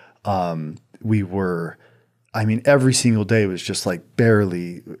 Every single day was just like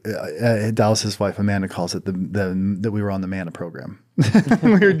barely. Dallas's wife Amanda calls it that we were on the manna program.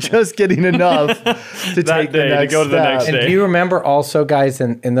 We were just getting enough to take the next step. And do you remember also, guys,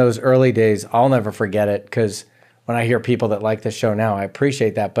 in those early days? I'll never forget it, because when I hear people that like the show now, I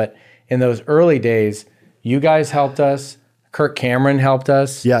appreciate that. But in those early days, you guys helped us. Kirk Cameron helped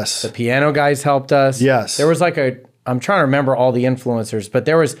us. Yes. The piano guys helped us. Yes. There was I'm trying to remember all the influencers, but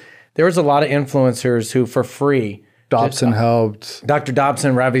there was a lot of influencers who for free. Dobson helped. Dr.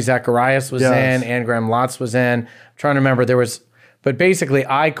 Dobson, Ravi Zacharias was in, Ann Graham Lotz was in. I'm trying to remember, but basically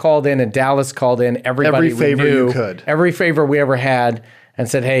I called in and Dallas called in, everybody every favor we knew, you could. Every favor we ever had, and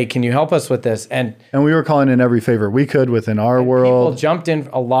said, hey, can you help us with this? And we were calling in every favor we could within our world. People jumped in.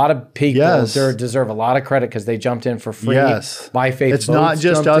 A lot of people deserve a lot of credit because they jumped in for free. Yes. By Faith It's not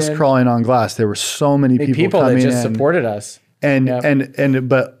just us crawling on glass. There were so many people coming that just in. supported us.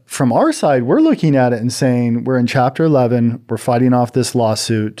 But from our side, we're looking at it and saying, we're in chapter 11. We're fighting off this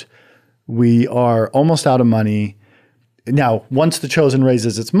lawsuit. We are almost out of money. Now, once The Chosen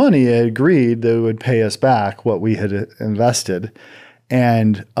raises its money, it agreed that it would pay us back what we had invested.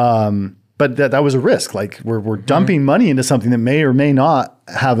 And, but that was a risk. Like we're dumping money into something that may or may not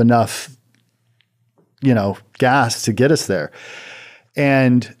have enough, gas to get us there.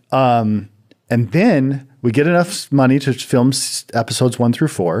 And then we get enough money to film episodes 1 through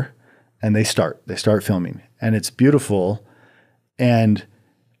 4, and they start filming, and it's beautiful. And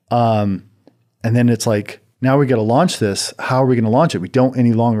then it's like, now we got to launch this. How are we going to launch it? We don't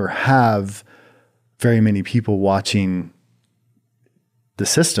any longer have very many people watching the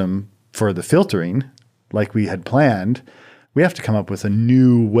system for the filtering like we had planned. We have to come up with a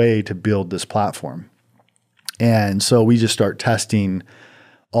new way to build this platform. And so we just start testing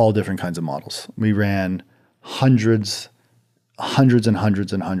all different kinds of models. We ran hundreds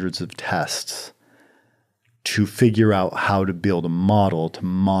of tests to figure out how to build a model to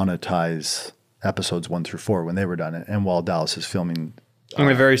monetize episodes 1 through 4 when they were done. And while Dallas is filming. In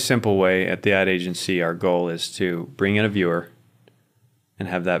a very simple way, at the ad agency, our goal is to bring in a viewer and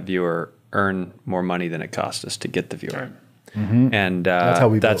have that viewer earn more money than it cost us to get the viewer. Right. Mm-hmm. And that's how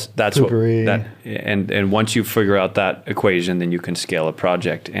we that's Poopery. and once you figure out that equation, then you can scale a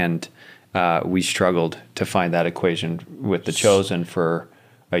project. And we struggled to find that equation with The Chosen for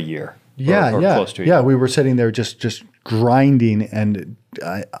a year. Or close to a year. We were sitting there just grinding, and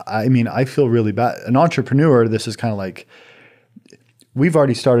I feel really bad. An entrepreneur, this is kind of like, we've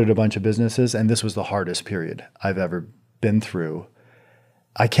already started a bunch of businesses, and this was the hardest period I've ever been through.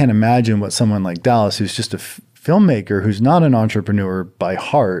 I can't imagine what someone like Dallas, who's just a filmmaker, who's not an entrepreneur by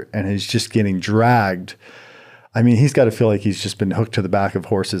heart, and is just getting dragged. I mean, he's got to feel like he's just been hooked to the back of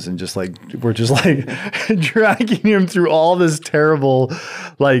horses, and we're just dragging him through all this terrible,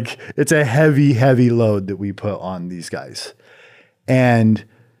 it's a heavy, heavy load that we put on these guys. And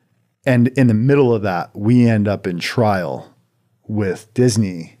in the middle of that, we end up in trial with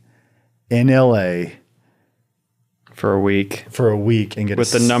Disney in LA for a week and get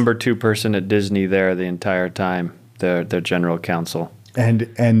with the number 2 person at Disney there the entire time, their general counsel. And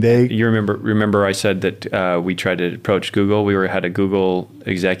they, you remember I said that we tried to approach Google. We had a Google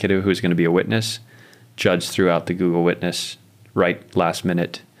executive who was going to be a witness. Judge threw out the Google witness right last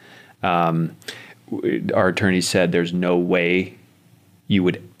minute. Our attorney said there's no way you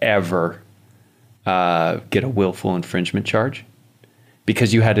would ever get a willful infringement charge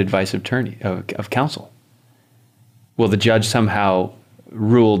because you had advice of counsel. Well, the judge somehow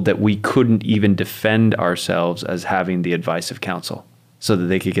ruled that we couldn't even defend ourselves as having the advice of counsel, so that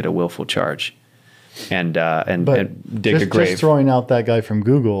they could get a willful charge and dig a grave. Just throwing out that guy from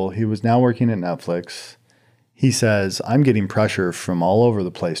Google, he was now working at Netflix. He says, I'm getting pressure from all over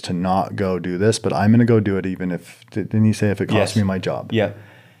the place to not go do this, but I'm going to go do it even if, didn't he say if it costs me my job? Yeah.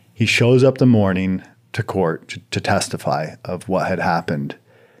 He shows up the morning to court to testify of what had happened,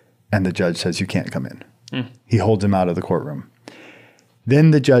 and the judge says, you can't come in. He holds him out of the courtroom.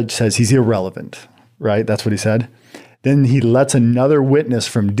 Then the judge says he's irrelevant. right? That's what he said. Then he lets another witness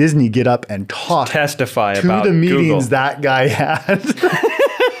from Disney get up and talk, testify to about the meetings Google. that guy had.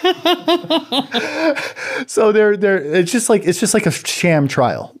 So it's just like a sham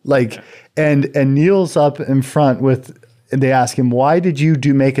trial. Like, and Neal's up in front with, and they ask him, why did you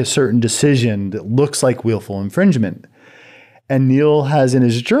make a certain decision that looks like willful infringement? And Neal has in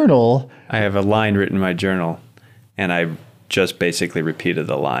his journal, I have a line written in my journal, and I just basically repeated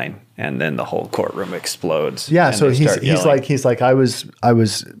the line, and then the whole courtroom explodes. yeah. and So they start yelling. he's like, I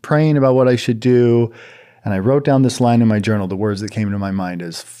was praying about what I should do, and I wrote down this line in my journal. The words that came to my mind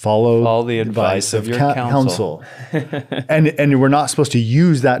is follow the advice of your counsel. and we're not supposed to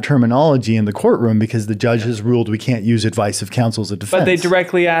use that terminology in the courtroom because the judge has ruled we can't use advice of counsel as a defense. But they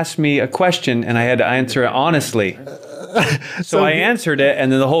directly asked me a question, and I had to answer it honestly. So I answered it,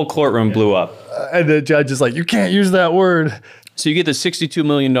 and then the whole courtroom blew up. And the judge is like, you can't use that word. So you get the $62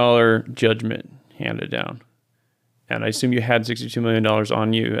 million judgment handed down. And I assume you had $62 million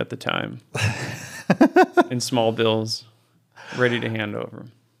on you at the time in small bills, ready to hand over.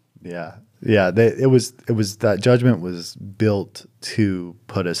 Yeah. Yeah. It was that judgment was built to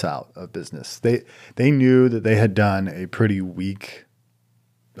put us out of business. They knew that they had done a pretty weak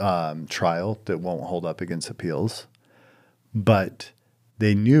trial that won't hold up against appeals. But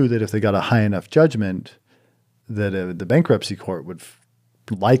they knew that if they got a high enough judgment, that the bankruptcy court would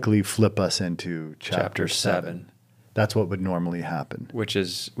likely flip us into Chapter 7. That's what would normally happen. Which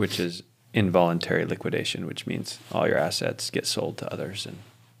is involuntary liquidation, which means all your assets get sold to others,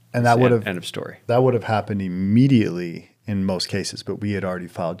 And that would have end of story. That would have happened immediately in most cases, but we had already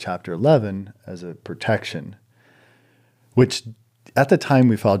filed Chapter 11 as a protection, which at the time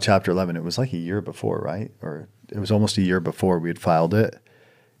we filed Chapter 11, it was like a year before, right? Or it was almost a year before we had filed it.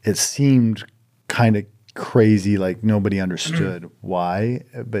 It seemed kind of crazy, like nobody understood why,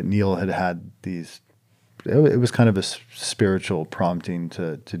 but Neal had these, it was kind of a spiritual prompting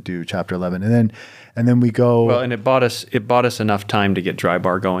to do Chapter 11. And then we go. Well, and it bought us enough time to get Dry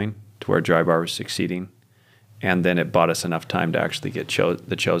Bar going to where Dry Bar was succeeding. And then it bought us enough time to actually get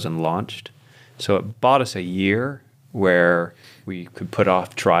The Chosen launched. So it bought us a year where we could put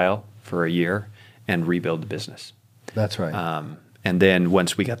off trial for a year and rebuild the business. That's right. And then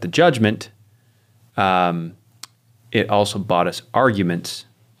once we got the judgment, it also bought us arguments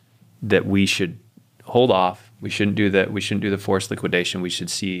that we should hold off. We shouldn't do that. We shouldn't do the forced liquidation. We should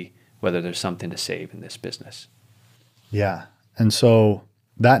see whether there's something to save in this business. Yeah. And so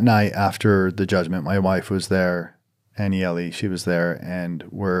that night after the judgment, my wife was there, Annie Ellie, she was there, and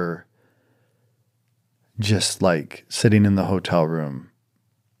we're just like sitting in the hotel room,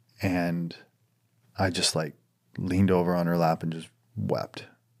 and I just like leaned over on her lap and just wept.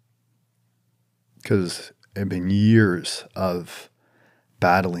 Because it had been years of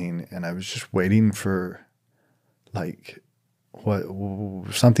battling, and I was just waiting for like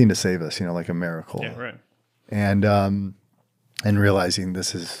something to save us, like a miracle. Yeah, right. And realizing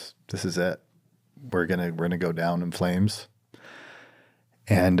this is it. We're gonna go down in flames.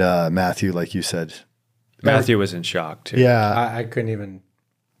 And Matthew, like you said, Matthew was in shock too. yeah, I couldn't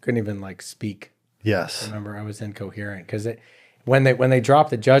even like speak. yes, I remember I was incoherent because when they dropped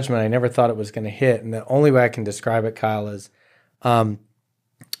the judgment, I never thought it was going to hit. And the only way I can describe it, Kyle, is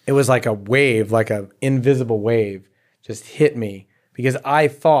it was like a wave, like an invisible wave, just hit me because I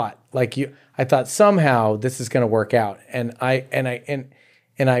thought somehow this is going to work out, and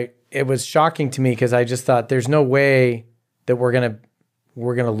it was shocking to me because I just thought there's no way that we're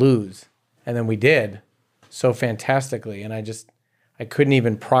gonna lose, and then we did so fantastically, and I couldn't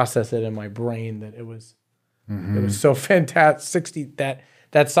even process it in my brain that it was so fantastic.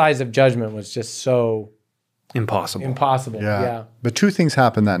 That size of judgment was just so impossible. Yeah. But two things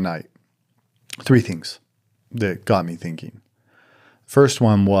happened that night. Three things that got me thinking. First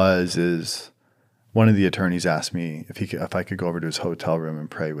one is one of the attorneys asked me if I could go over to his hotel room and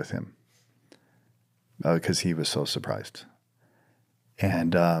pray with him because he was so surprised.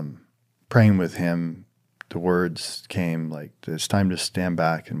 And praying with him, the words came like, it's time to stand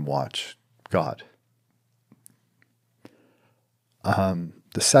back and watch God.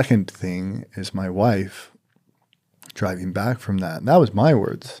 The second thing is my wife driving back from that. And that was my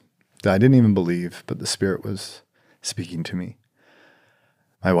words that I didn't even believe, but the Spirit was speaking to me.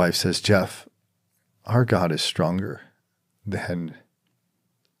 My wife says, Jeff, our God is stronger than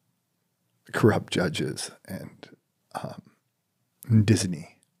corrupt judges and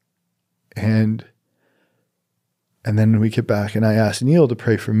Disney. And then we get back and I asked Neal to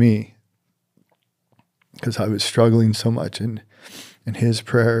pray for me because I was struggling so much. And in his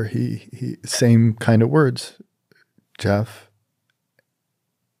prayer, he same kind of words, Jeff.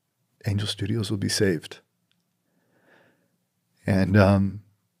 Angel Studios will be saved. And I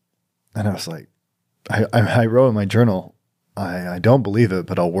was like, I wrote in my journal, I don't believe it,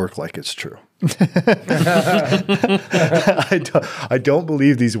 but I'll work like it's true. I don't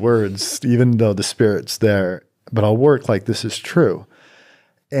believe these words, even though the Spirit's there, but I'll work like this is true.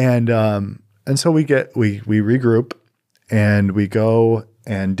 And so we regroup and we go,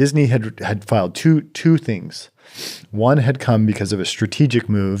 and Disney had filed two things. One had come because of a strategic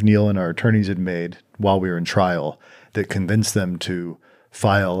move Neal and our attorneys had made while we were in trial that convinced them to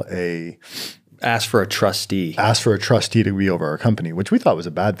ask for a trustee to be over our company, which we thought was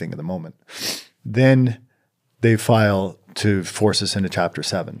a bad thing at the moment. Then they file to force us into Chapter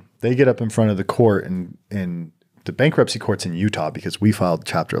 7. They get up in front of the court in the bankruptcy court's in Utah because we filed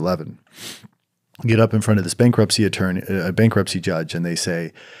Chapter 11. Get up in front of this bankruptcy judge, and they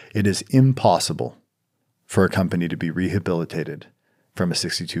say it is impossible for a company to be rehabilitated from a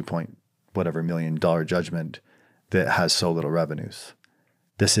 62 point whatever $1 million judgment that has so little revenues.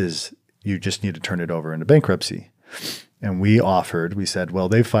 You just need to turn it over into bankruptcy. And we said, well,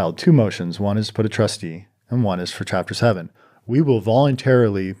 they've filed two motions. One is to put a trustee and one is for Chapter 7. We will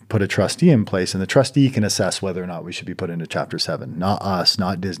voluntarily put a trustee in place, and the trustee can assess whether or not we should be put into Chapter 7. Not us,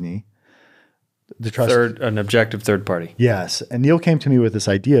 not Disney. An objective third party. Yes. And Neal came to me with this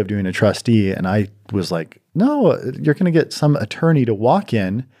idea of doing a trustee, and I was like, no, you're going to get some attorney to walk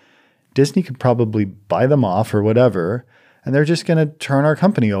in. Disney could probably buy them off or whatever, and they're just going to turn our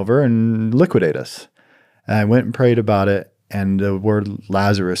company over and liquidate us. And I went and prayed about it, and the word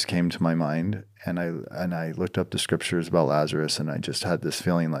Lazarus came to my mind, and I looked up the scriptures about Lazarus, and I just had this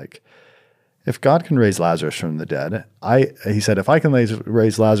feeling like, if God can raise Lazarus from the dead, he said, if I can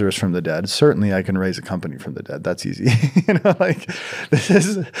raise Lazarus from the dead, certainly I can raise a company from the dead. That's easy.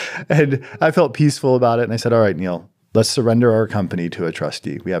 And I felt peaceful about it. And I said, all right, Neal, let's surrender our company to a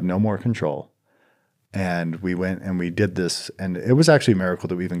trustee. We have no more control. And we went and we did this. And it was actually a miracle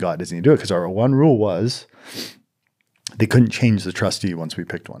that we even got Disney to do it, because our one rule was they couldn't change the trustee once we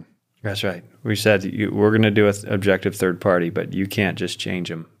picked one. That's right. We said, we're going to do an objective third party, but you can't just change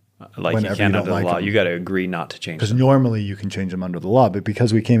them. Like whenever you can under the law. You got to agree not to change them. Because normally you can change them under the law, but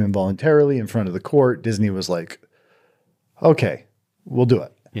because we came in voluntarily in front of the court, Disney was like, okay, we'll do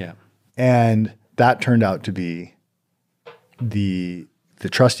it. Yeah. And that turned out to be the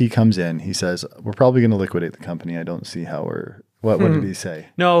trustee comes in. He says, we're probably going to liquidate the company. I don't see how what did he say?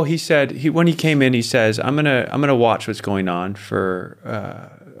 No, he said, when he came in, he says, I'm gonna watch what's going on for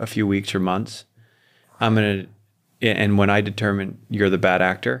a few weeks or months. And when I determine you're the bad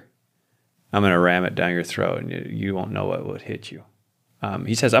actor, I'm going to ram it down your throat, and you won't know what would hit you.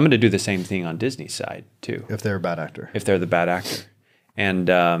 He says, I'm going to do the same thing on Disney's side, too. If they're a bad actor. If they're the bad actor. And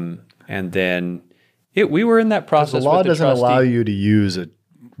then we were in that process. The law doesn't allow you to use a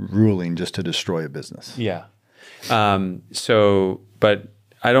ruling just to destroy a business. Yeah. But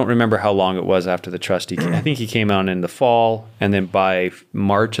I don't remember how long it was after the trustee. I think he came on in the fall, and then by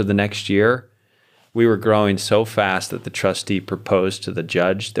March of the next year, we were growing so fast that the trustee proposed to the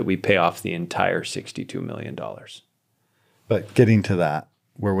judge that we pay off the entire $62 million. But getting to that,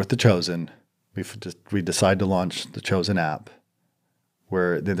 we're with The Chosen. We decide to launch the Chosen app,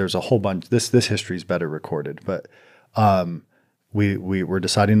 where there's a whole bunch. This history is better recorded, but we were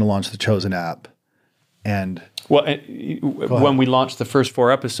deciding to launch the Chosen app, and when we launched the first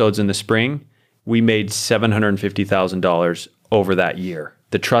 4 episodes in the spring, we made $750,000 over that year.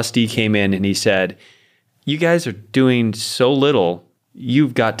 The trustee came in and he said, you guys are doing so little,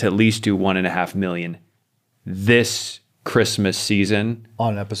 you've got to at least do $1.5 million this Christmas season.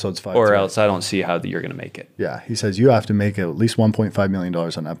 On episodes 5 or else I don't see how you're going to make it. Yeah. He says, you have to make at least $1.5 million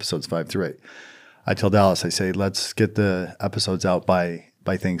on episodes 5 through 8. I tell Dallas, I say, let's get the episodes out by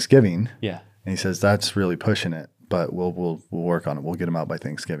Thanksgiving. Yeah. And he says, that's really pushing it, but we'll work on it. We'll get them out by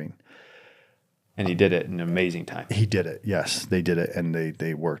Thanksgiving. And he did it in an amazing time. He did it. Yes, they did it. And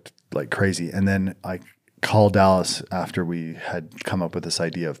they worked like crazy. And then I called Dallas after we had come up with this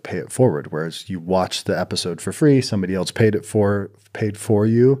idea of pay it forward, whereas you watch the episode for free, somebody else paid for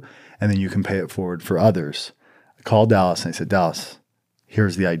you, and then you can pay it forward for others. I called Dallas and I said, Dallas,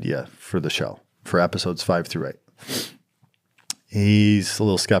 here's the idea for the show for episodes 5 through 8. He's a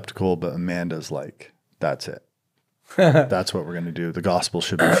little skeptical, but Amanda's like, that's it. That's what we're going to do. The gospel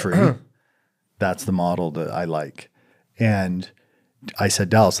should be free. That's the model that I like. And I said,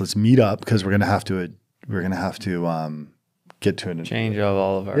 Dallas, let's meet up, because we're going to have to get to it. Change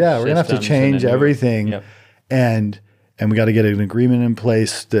all of our we're going to have to change everything. Yep. And we got to get an agreement in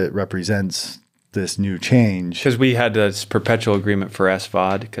place that represents this new change. Because we had this perpetual agreement for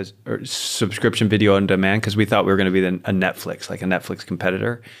SVOD, or subscription video on demand, because we thought we were going to be a Netflix, like a Netflix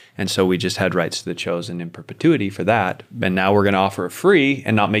competitor. And so we just had rights to The Chosen in perpetuity for that. And now we're going to offer it free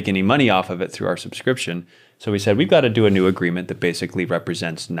and not make any money off of it through our subscription. So we said, we've got to do a new agreement that basically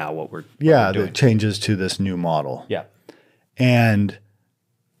represents now what we're doing. That changes to this new model. Yeah. And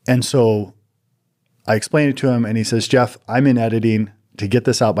so I explained it to him, and he says, Jeff, I'm in editing to get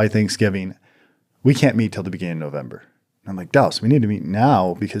this out by Thanksgiving. We can't meet till the beginning of November. I'm like, Dallas, we need to meet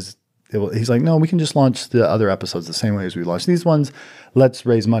now because he's like, no, we can just launch the other episodes the same way as we launched these ones. Let's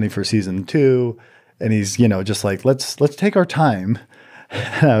raise money for season 2. And he's, just like, let's take our time.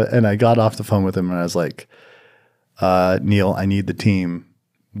 And I got off the phone with him and I was like, Neal, I need the team.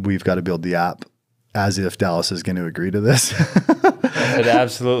 We've got to build the app, as if Dallas is going to agree to this.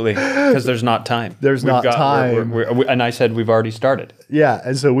 Absolutely, because there's not time. There's not time. And I said, we've already started. Yeah,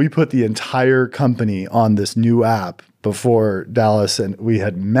 and so we put the entire company on this new app before Dallas and we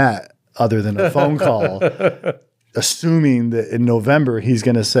had met, other than a phone call, assuming that in November he's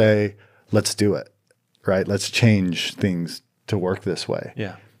going to say, let's do it, right? Let's change things to work this way.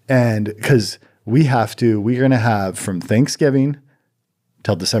 Yeah. And because we're going to have from Thanksgiving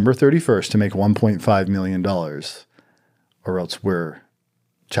till December 31st to make $1.5 million, or else we're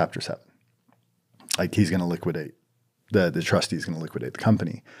Chapter 7. Like he's going to liquidate, the trustee is going to liquidate the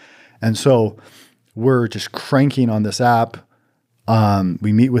company. And so we're just cranking on this app.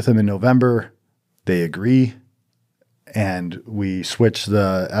 We meet with them in November. They agree. And we switch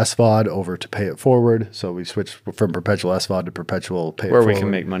the SVOD over to pay it forward. So we switch from perpetual SVOD to perpetual pay it forward. Where we can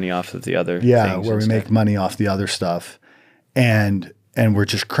make money off of the other things. Yeah, where we make money off the other stuff. And we're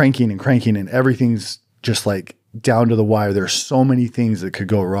just cranking and everything's just like down to the wire. There's so many things that could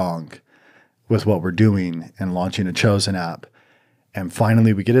go wrong with what we're doing and launching a Chosen app. And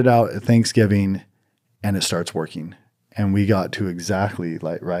finally we get it out at Thanksgiving and it starts working. And we got to exactly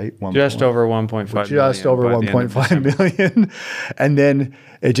right? Just over 1.5 million. Just over 1.5 million. And then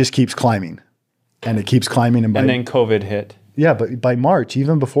it just keeps climbing. And it keeps climbing. And then COVID hit. Yeah, but by March,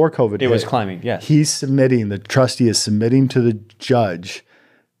 even before COVID hit, it was climbing, yes. The trustee is submitting to the judge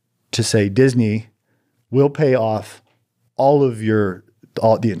to say, Disney will pay off the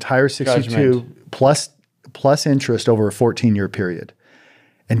entire 62 plus interest over a 14-year period.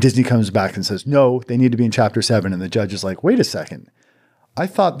 And Disney comes back and says, no, they need to be in Chapter 7. And the judge is like, wait a second. I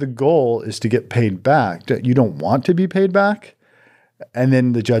thought the goal is to get paid back. You don't want to be paid back? And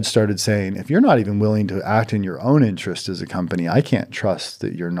then the judge started saying, if you're not even willing to act in your own interest as a company, I can't trust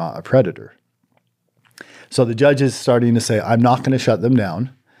that you're not a predator. So the judge is starting to say, I'm not going to shut them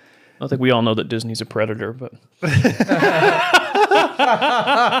down. I think we all know that Disney's a predator, but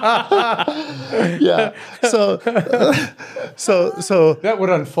yeah. So that would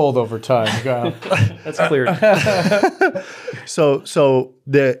unfold over time. That's clear. So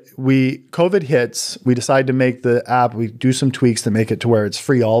COVID hits, we decide to make the app, we do some tweaks to make it to where it's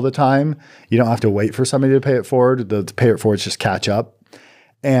free all the time. You don't have to wait for somebody to pay it forward. The pay it forwards just catch up.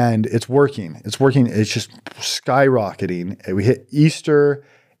 And it's working. It's just skyrocketing. We hit Easter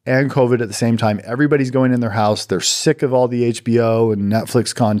and COVID at the same time. Everybody's going in their house. They're sick of all the HBO and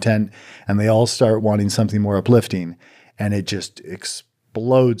Netflix content, and they all start wanting something more uplifting. And it just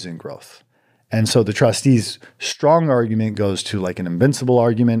explodes in growth. And so the trustee's strong argument goes to like an invincible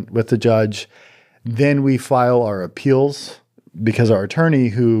argument with the judge. Then we file our appeals because our attorney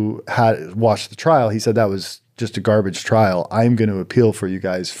who had watched the trial, he said that was just a garbage trial. I'm going to appeal for you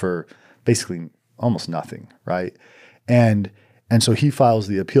guys for basically almost nothing, right? And so he files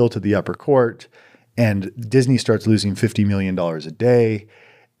the appeal to the upper court, and Disney starts losing $50 million a day.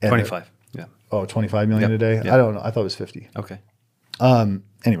 25, yeah. Oh, 25 million a day? Yep. I don't know. I thought it was 50. Okay.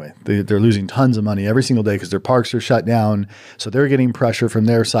 Anyway, they're losing tons of money every single day because their parks are shut down. So they're getting pressure from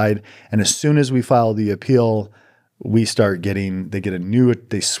their side. And as soon as we file the appeal, they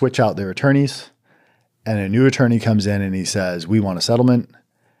switch out their attorneys, and a new attorney comes in and he says, we want a settlement.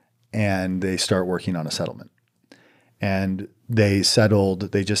 And they start working on a settlement. And they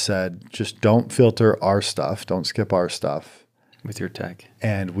just said, just don't filter our stuff. Don't skip our stuff. With your tech.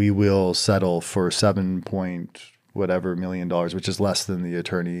 And we will settle for $7 million, which is less than the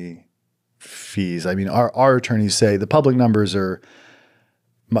attorney fees. I mean, our attorneys say the public numbers are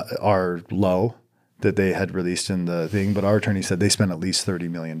low that they had released in the thing, but our attorney said they spent at least $30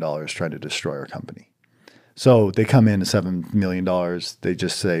 million trying to destroy our company. So they come in at $7 million. They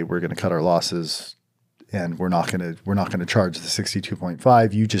just say, we're going to cut our losses. And we're not going to charge the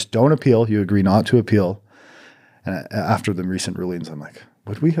 62.5. You just don't appeal. You agree not to appeal. And after the recent rulings, I'm like,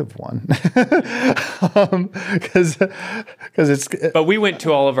 would we have won? Because it's. But we went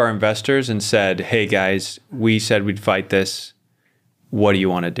to all of our investors and said, hey guys, we said we'd fight this. What do you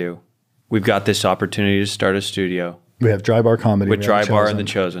want to do? We've got this opportunity to start a studio. We have Dry Bar Comedy. With Dry Bar and The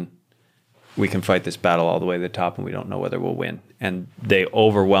Chosen. We can fight this battle all the way to the top, and we don't know whether we'll win. And they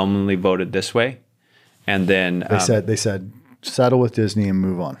overwhelmingly voted this way. And then they said settle with Disney and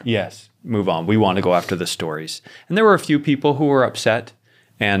move on. Yes, move on. We want to go after the stories. And there were a few people who were upset,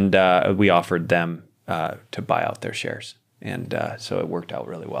 and we offered them to buy out their shares. And so it worked out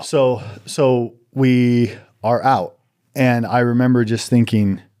really well. So we are out. And I remember just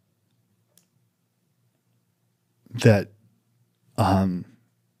thinking that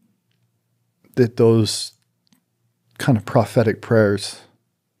that those kind of prophetic prayers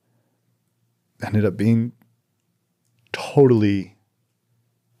ended up being totally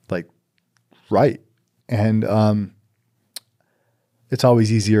like right. And it's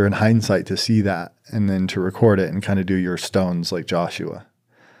always easier in hindsight to see that and then to record it and kind of do your stones like Joshua.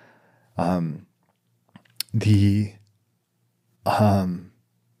 And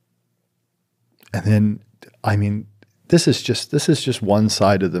then, I mean, this is just one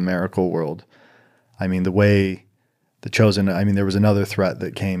side of the miracle world. I mean, the way The Chosen, I mean, there was another threat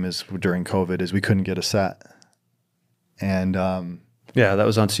that came during COVID is we couldn't get a set. And yeah, that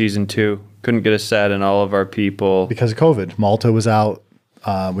was on season 2. Couldn't get a set, and all of our people, because of COVID, Malta was out.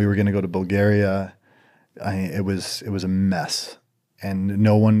 We were going to go to Bulgaria. It was a mess, and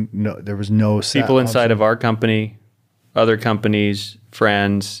there was no set people inside of our company, other companies,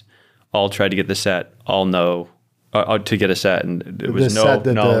 friends, all tried to get the set. All no. To get a set, and it was no.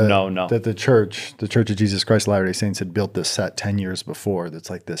 That the Church of Jesus Christ of Latter-day Saints had built this set 10 years before. That's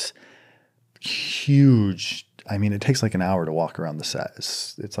like this huge. I mean, it takes like an hour to walk around the set.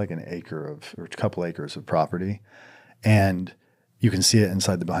 It's like an acre or a couple acres of property, and you can see it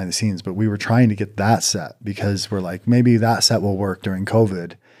inside the behind the scenes. But we were trying to get that set because we're like, maybe that set will work during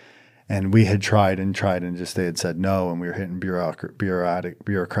COVID, and we had tried and just they had said no, and we were hitting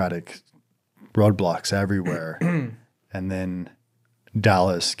bureaucratic roadblocks everywhere. And then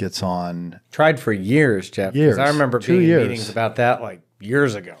Dallas gets on. Tried for years, Jeff. Years. I remember being in meetings about that like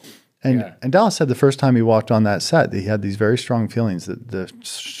years ago. And Dallas said the first time he walked on that set that he had these very strong feelings that the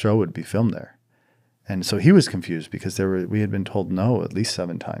show would be filmed there. And so he was confused because we had been told no at least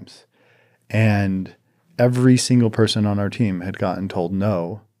 7 times. And every single person on our team had gotten told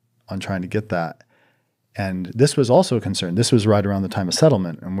no on trying to get that. And this was also a concern. This was right around the time of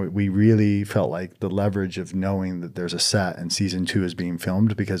settlement. And we really felt like the leverage of knowing that there's a set and season 2 is being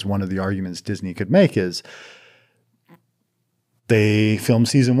filmed, because one of the arguments Disney could make is they filmed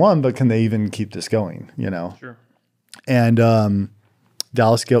season 1, but can they even keep this going, you know? Sure. And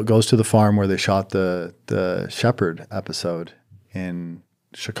Dallas goes to the farm where they shot the Shepherd episode in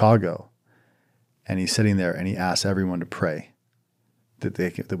Chicago. And he's sitting there and he asks everyone to pray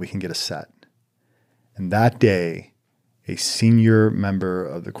that we can get a set. And that day, a senior member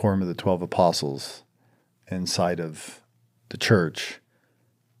of the Quorum of the 12 Apostles inside of the church,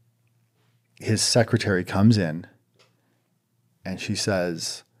 his secretary comes in and she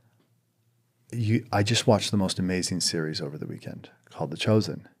says, I just watched the most amazing series over the weekend called The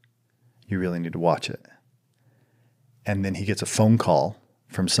Chosen. You really need to watch it. And then he gets a phone call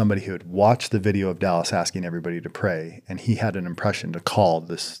from somebody who had watched the video of Dallas asking everybody to pray, and he had an impression to call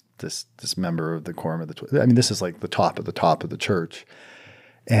this member of the Quorum of the 12. I mean, this is like the top of the church.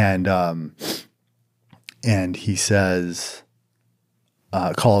 And he says,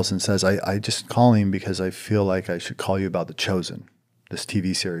 calls and says, I just calling because I feel like I should call you about The Chosen, this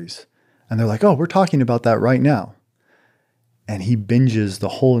TV series. And they're like, oh, we're talking about that right now. And he binges the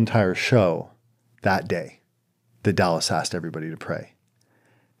whole entire show that day that Dallas asked everybody to pray.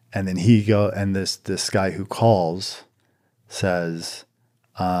 And then this guy who calls says,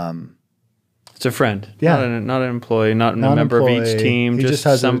 it's a friend, yeah, not an employee, not a member of each team, he just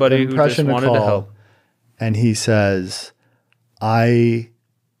has somebody who just wanted to help. And he says, I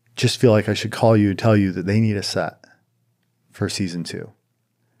just feel like I should call you and tell you that they need a set for season 2.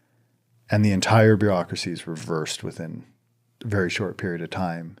 And the entire bureaucracy is reversed within a very short period of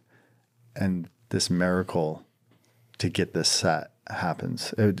time. And this miracle to get this set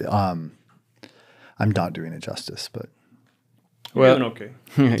happens. I'm not doing it justice, but Well, doing okay.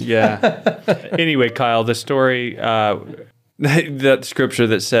 Yeah. Anyway, Kyle, the story, that scripture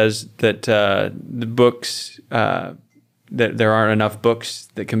that says that the books, that there aren't enough books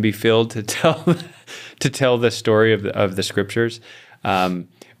that can be filled to tell the story of the scriptures.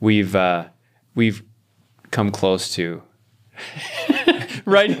 We've come close to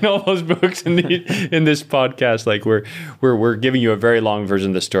writing all those books in this podcast. Like we're giving you a very long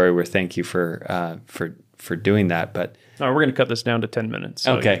version of the story. Where thank you for doing that. But No, we're going to cut this down to 10 minutes.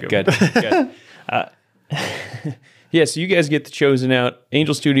 So okay, you can go. good. Yeah, so you guys get the chosen out.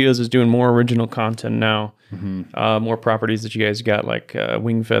 Angel Studios is doing more original content now. More properties that you guys got, like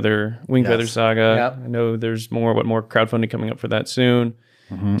Wing Feather Saga. Yep. I know there's more crowdfunding coming up for that soon.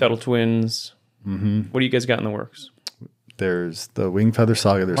 Tuttle Twins. What do you guys got in the works? There's the Wing Feather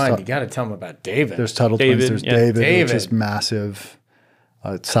Saga. There's Come on, you got to tell them about David. There's Tuttle David, Twins. There's yeah. David, which is David. massive.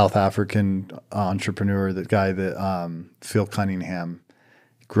 South African entrepreneur, the guy that Phil Cunningham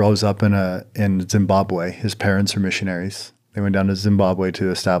grows up in Zimbabwe. His parents are missionaries. They went down to Zimbabwe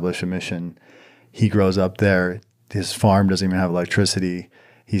to establish a mission. He grows up there. His farm doesn't even have electricity.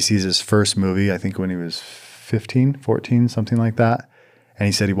 He sees his first movie, I think when he was 15, 14, something like that. And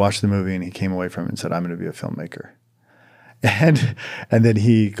he said he watched the movie and he came away from it and said, I'm going to be a filmmaker. And then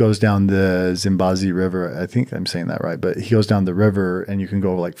he goes down the Zimbabwe River. I think I'm saying that right, but he goes down the river and you can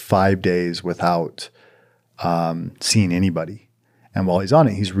go like 5 days without seeing anybody. And while he's on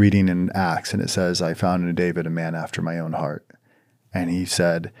it, he's reading in Acts and it says, I found in David a man after my own heart. And he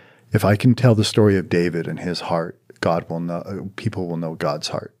said, if I can tell the story of David and his heart, people will know God's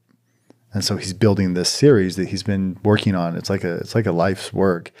heart. And so he's building this series that he's been working on. It's like a life's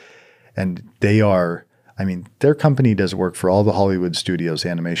work. And their company does work for all the Hollywood studios,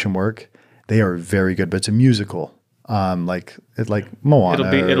 animation work. They are very good, but it's a musical. Like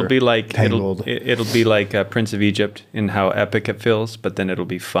Moana. It'll be like Tangled. it'll be like Prince of Egypt in how epic it feels, but then it'll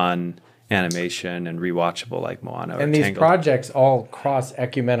be fun animation and rewatchable like Moana. and or these Tangled. projects all cross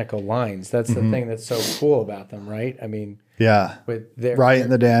ecumenical lines. That's the thing that's so cool about them, right? I mean, Yeah. with their Riot in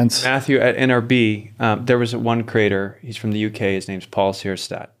the Dance. Matthew at NRB, there was one creator. He's from the UK. His name's Paul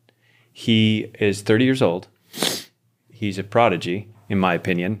Sierstedt. He is 30 years old. He's a prodigy, in my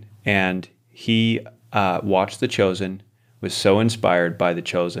opinion, and he watched The Chosen, was so inspired by The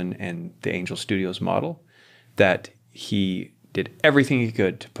Chosen and the Angel Studios model that he did everything he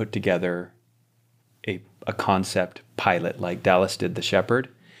could to put together a concept pilot like Dallas did The Shepherd.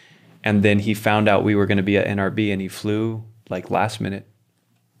 And then he found out we were going to be at NRB and he flew like last minute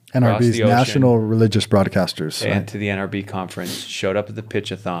NRB's the ocean. National Religious Broadcasters. and Right? to the NRB conference, showed up at the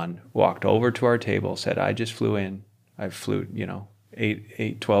pitchathon, walked over to our table, said, I just flew in. I flew,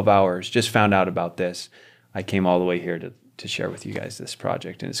 12 hours, just found out about this. I came all the way here to share with you guys this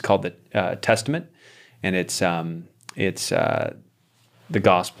project. And it's called the Testament. And it's the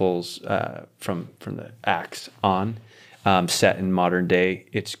Gospels from the Acts on, set in modern day.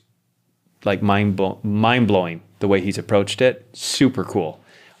 It's like mind-blowing the way he's approached it. Super cool.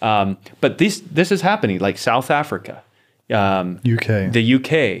 But this is happening, like South Africa, UK. the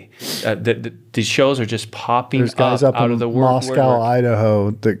UK. These shows are just popping There's guys up out in of the Moscow, woodwork.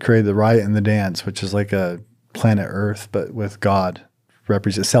 Idaho that created the Riot in the Dance, which is like a planet Earth, but with God,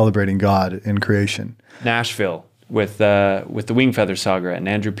 celebrating God in creation. Nashville with the Wing Feather Saga and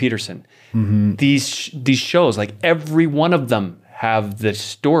Andrew Peterson. These shows, like every one of them, have the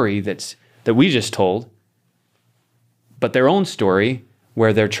story that we just told, but their own story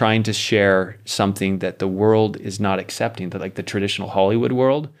where they're trying to share something that the world is not accepting, that like the traditional Hollywood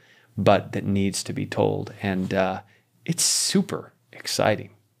world, but that needs to be told. And it's super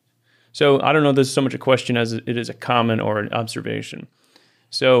exciting. So I don't know if this is so much a question as it is a comment or an observation.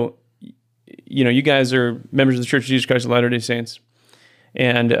 So, you guys are members of the Church of Jesus Christ of Latter-day Saints,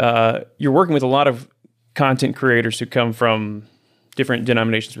 and you're working with a lot of content creators who come from different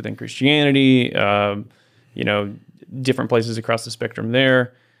denominations within Christianity, different places across the spectrum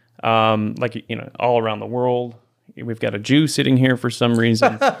there, all around the world. We've got a Jew sitting here for some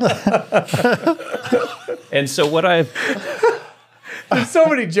reason. And so There's so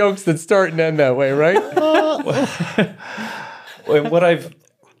many jokes that start and end that way, right?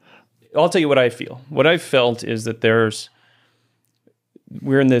 I'll tell you what I feel. What I've felt is that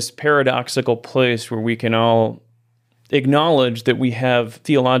we're in this paradoxical place where we can all acknowledge that we have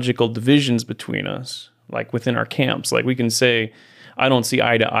theological divisions between us, like within our camps. Like we can say, I don't see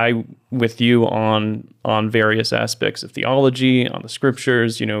eye to eye with you on various aspects of theology, on the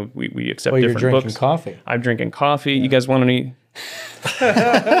scriptures. We accept Well, you're different drinking books. coffee. I'm drinking coffee. You guys want any?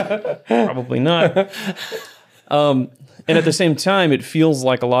 Probably not. And at the same time, it feels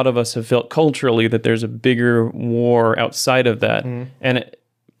like a lot of us have felt culturally that there's a bigger war outside of that.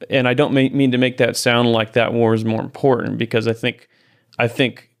 And I don't mean to make that sound like that war is more important, because I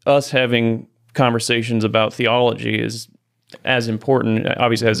think us having conversations about theology is as important,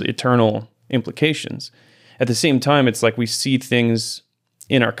 obviously has eternal implications. At the same time, it's like we see things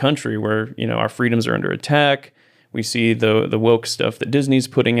in our country where, our freedoms are under attack. We see the woke stuff that Disney's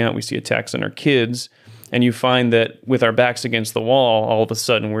putting out. We see attacks on our kids. And you find that with our backs against the wall, all of a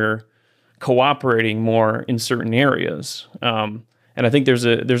sudden we're cooperating more in certain areas. And I think there's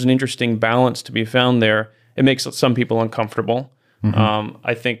an interesting balance to be found there. It makes some people uncomfortable.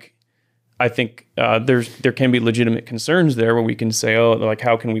 I think there can be legitimate concerns there where we can say, oh, like,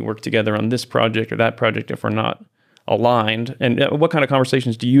 how can we work together on this project or that project if we're not aligned? And what kind of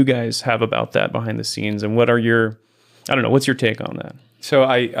conversations do you guys have about that behind the scenes? And what's your take on that? So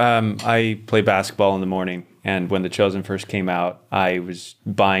I play basketball in the morning, and when The Chosen first came out, I was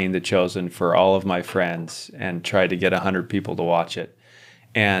buying The Chosen for all of my friends and tried to get 100 people to watch it,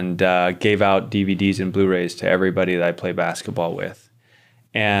 and gave out DVDs and Blu-rays to everybody that I play basketball with.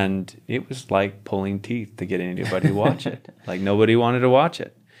 And it was like pulling teeth to get anybody to watch it. Like, nobody wanted to watch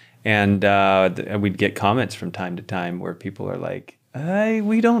it. And we'd get comments from time to time where people are like,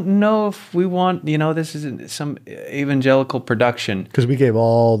 we don't know if we want, this isn't some evangelical production. Because we gave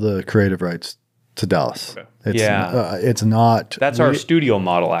all the creative rights to Dallas. Okay. It's not. That's our studio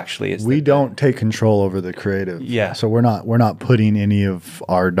model, actually. We don't take control over the creative. Yeah. So we're not putting any of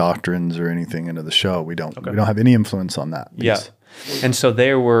our doctrines or anything into the show. We don't have any influence on that piece. Yeah. And so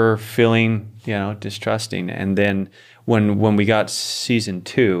they were feeling, distrusting. And then when we got season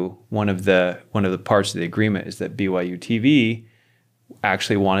 2, one of the parts of the agreement is that BYU TV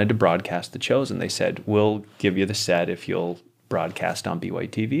actually wanted to broadcast The Chosen. They said, we'll give you the set if you'll broadcast on BYU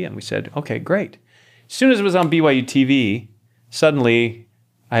TV. And we said, okay, great. As soon as it was on BYU TV, suddenly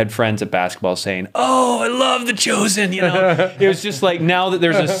I had friends at basketball saying, oh, I love The Chosen. It was just like, now that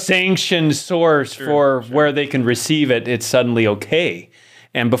there's a sanctioned source for where they can receive it, it's suddenly okay.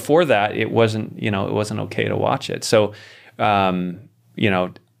 And before that, it wasn't okay to watch it. So,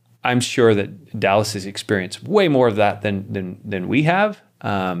 I'm sure that Dallas has experienced way more of that than we have.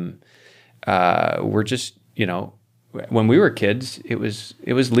 We're just, when we were kids, it was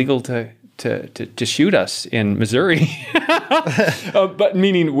legal to shoot us in Missouri, but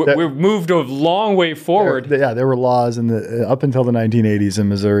meaning we've moved a long way forward. There were laws up until the 1980s in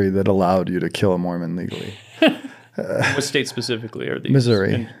Missouri that allowed you to kill a Mormon legally. What state specifically are these?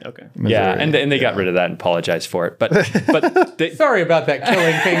 Missouri. Okay. Missouri. Yeah, and they got rid of that and apologized for it. But sorry about that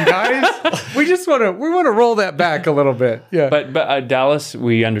killing thing, guys. We want to roll that back a little bit. Yeah. But Dallas,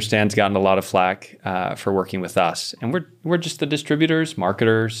 we understand, has gotten a lot of flack for working with us, and we're just the distributors,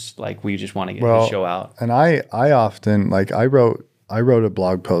 marketers. Like, we just want to get the show out. And I often, I wrote a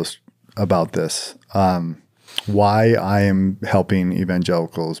blog post about this. Why I am helping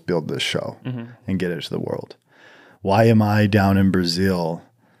evangelicals build this show and get it to the world. Why am I down in Brazil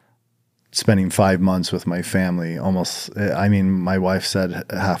spending 5 months with my family? My wife said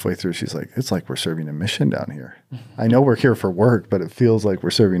halfway through, she's like, it's like we're serving a mission down here. I know we're here for work, but it feels like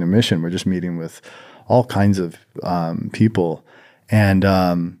we're serving a mission. We're just meeting with all kinds of people. And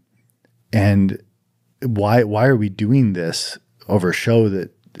why are we doing this over a show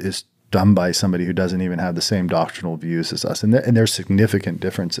that is done by somebody who doesn't even have the same doctrinal views as us? And there's significant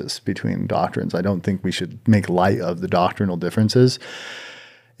differences between doctrines. I don't think we should make light of the doctrinal differences.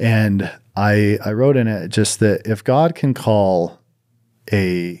 And I wrote in it just that if God can call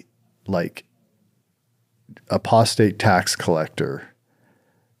a apostate tax collector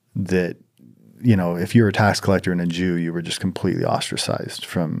that, if you're a tax collector and a Jew, you were just completely ostracized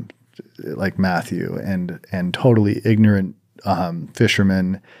from, like Matthew, and totally ignorant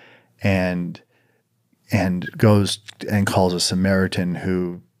fishermen, and goes and calls a Samaritan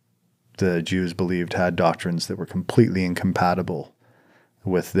who the Jews believed had doctrines that were completely incompatible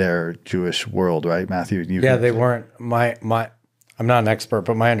with their Jewish world, right? Matthew? They weren't. I'm not an expert,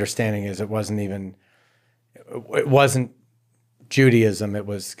 but my understanding is it wasn't Judaism. It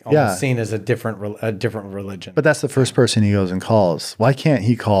was almost seen as a different religion. But that's the first person he goes and calls. Why can't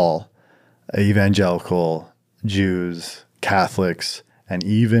he call evangelical Jews, Catholics, and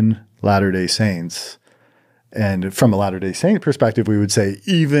even Latter-day Saints? And from a Latter-day Saint perspective, we would say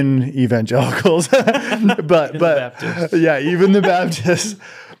even evangelicals, but yeah, even the Baptists.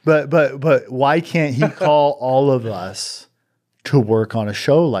 But why can't he call all of us to work on a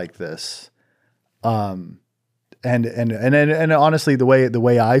show like this? And honestly, the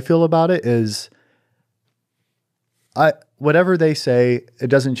way I feel about it is, whatever they say, it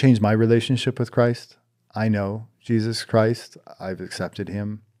doesn't change my relationship with Christ. I know Jesus Christ. I've accepted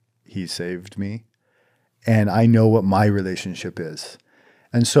him. He saved me. And I know what my relationship is.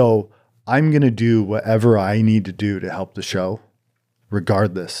 And so I'm going to do whatever I need to do to help the show,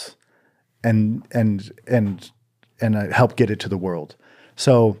 regardless, and help get it to the world.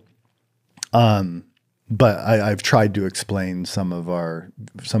 So, but I've tried to explain some of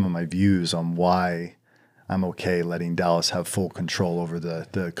my views on why I'm okay letting Dallas have full control over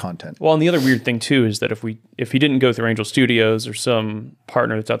the content. Well, and the other weird thing too is that if he didn't go through Angel Studios or some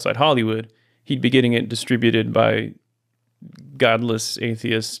partner that's outside Hollywood, he'd be getting it distributed by godless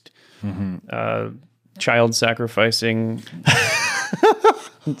atheist, child sacrificing,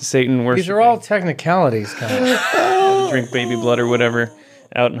 Satan worshiping. These are all technicalities, guys. Drink baby blood or whatever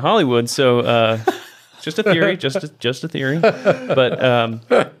out in Hollywood. So just a theory, just a theory.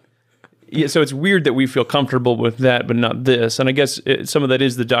 But yeah, so it's weird that we feel comfortable with that, but not this. And I guess some of that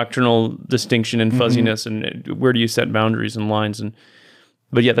is the doctrinal distinction and fuzziness, and where do you set boundaries and lines.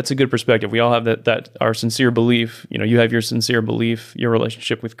 But yeah, that's a good perspective. We all have that our sincere belief. You know, you have your sincere belief, your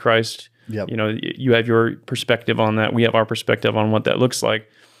relationship with Christ. Yep. You know, you have your perspective on that. We have our perspective on what that looks like,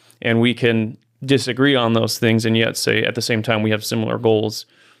 and we can disagree on those things, and yet say at the same time we have similar goals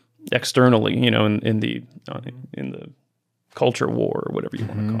externally. You know, in the culture war or whatever you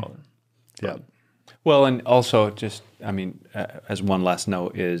want to call it. Yeah. Well, and also just, I mean, as one last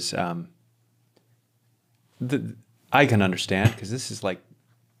note is, I can understand, because this is like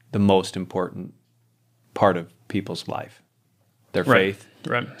the most important part of people's life, their faith.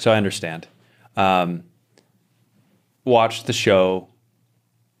 Right. So I understand. Watch the show.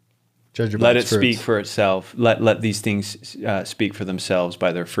 Judge Let it speak for itself. Let these things speak for themselves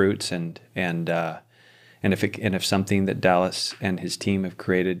by their fruits, and if something that Dallas and his team have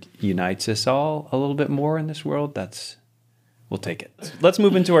created unites us all a little bit more in this world, we'll take it. Let's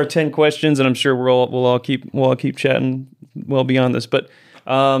move into our 10 questions, and I'm sure we'll all keep chatting well beyond this. But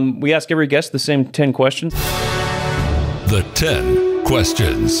we ask every guest the same 10 questions. The 10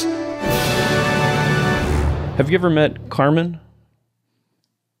 questions. Have you ever met Carmen?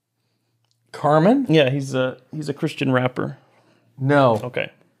 Carmen? Yeah, he's a Christian rapper. No. Okay.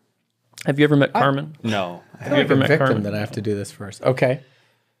 Have you ever met Carmen? No. Have you ever met Carmen? That I have to do this first. Okay.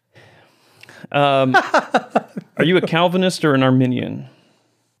 Are you a Calvinist or an Arminian?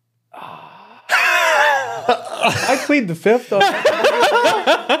 I plead the fifth.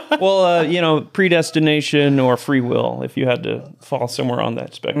 Well, predestination or free will, if you had to fall somewhere on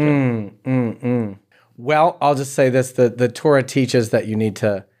that spectrum. Well, I'll just say this. The Torah teaches that you need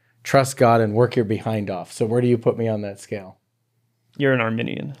to trust God and work your behind off. So where do you put me on that scale? You're an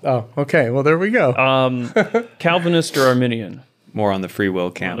Arminian. Oh, okay. Well, there we go. Calvinist or Arminian? More on the free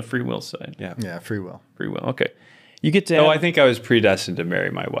will camp. On the free will side. Yeah, free will. Free will. Okay. You get to. I think I was predestined to marry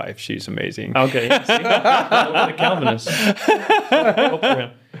my wife. She's amazing. Okay. See? A Calvinist. Hope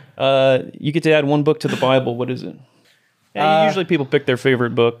for him. You get to add one book to the Bible. What is it? Yeah, usually people pick their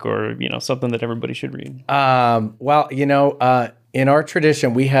favorite book, or something that everybody should read. Well, in our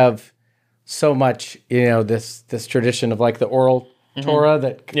tradition, we have so much, this tradition of like the oral Torah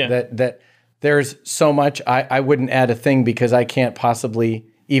that there's so much. I wouldn't add a thing because I can't possibly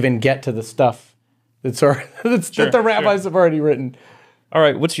even get to the stuff that the rabbis have already written. All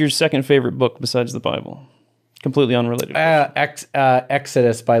right, what's your second favorite book besides the Bible? Completely unrelated.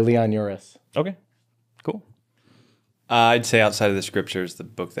 Exodus by Leon Uris. Okay, cool. I'd say outside of the scriptures, the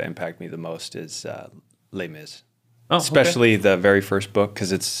book that impacted me the most is Les Mis. Oh, especially the very first book,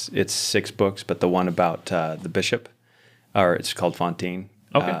 because it's 6 books, but the one about the bishop, or it's called Fontaine.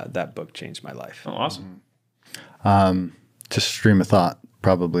 Okay. That book changed my life. Oh, awesome. Just stream of thought,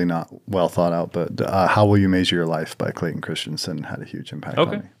 probably not well thought out, but How Will You Measure Your Life by Clayton Christensen had a huge impact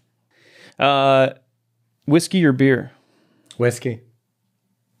on me. Whiskey or beer? Whiskey.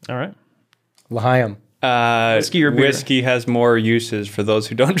 All right. L'chaim. Whiskey or beer? Whiskey has more uses for those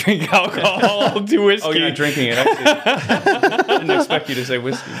who don't drink alcohol to whiskey. Oh, you're not drinking it. I didn't expect you to say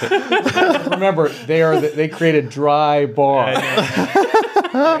whiskey. But. Remember, they created dry bar.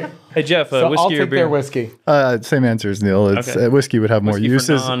 Hey Jeff, So whiskey I'll or take beer? their whiskey. Same answer as Neil. It's Okay. whiskey would have more Whiskey for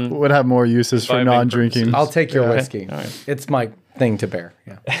uses. Would have more uses for vibing non-drinking. purposes. I'll take your Okay. whiskey. All right. It's my thing to bear.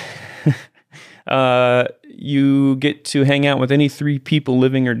 Yeah. You get to hang out with any 3 people,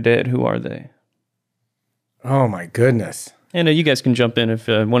 living or dead. Who are they? Oh my goodness. And you guys can jump in if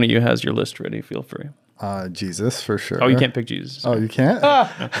one of you has your list ready. Feel free. Jesus for sure. Oh, you can't pick Jesus. Oh, you can't.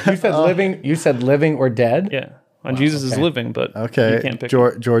 You said living. You said living or dead. Yeah. Jesus is living, but you Okay, can't pick.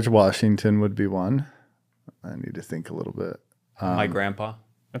 George Washington would be one. I need to think a little bit. My grandpa,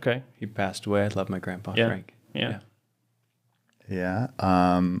 Okay. he passed away. I love my grandpa, Yeah. Frank. Yeah. Yeah.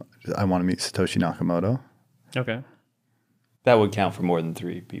 I want to meet Satoshi Nakamoto. Okay. That would count for more than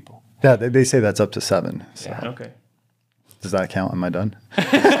 3 people. Yeah, they say that's up to 7. So Okay. does that count? Am I done?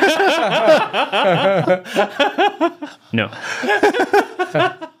 No.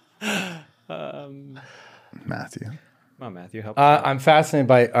 Matthew. Come on, Matthew, help. I'm fascinated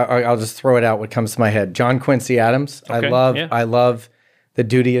by. I'll just throw it out. What comes to my head? John Quincy Adams. Okay, I love. yeah. I love the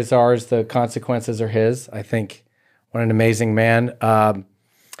duty is ours, the consequences are his. I think what an amazing man.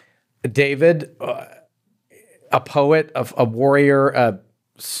 David, a poet, a warrior,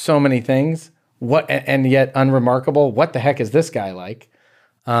 so many things. And yet unremarkable. What the heck is this guy like?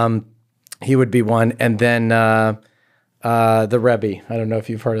 He would be one. And then the Rebbe. I don't know if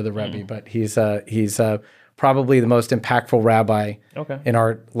you've heard of the Rebbe, but he's probably the most impactful rabbi in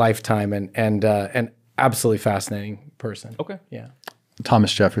our lifetime, and an absolutely fascinating person. Okay. Yeah.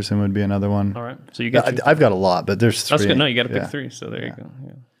 Thomas Jefferson would be another one. All right. So you got I've got a lot, but there's three. That's good. No, you got to pick three. So there you go.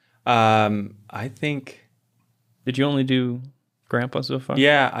 Yeah. I think. Did you only do Grandpa so far?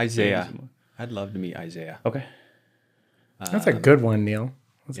 Yeah, Isaiah. I'd love to meet Isaiah. Okay. That's a good one, Neal.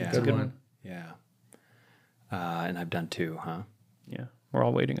 That's a good one. Yeah. And I've done two, huh? Yeah. We're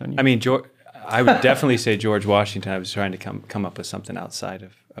all waiting on you. I mean, I would definitely say George Washington. I was trying to come up with something outside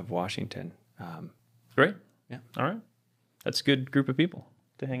of Washington. Great. Yeah. All right. That's a good group of people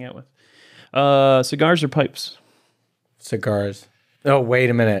to hang out with. Cigars or pipes? Cigars. Oh, wait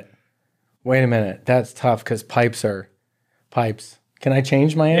a minute. That's tough because pipes are pipes. Can I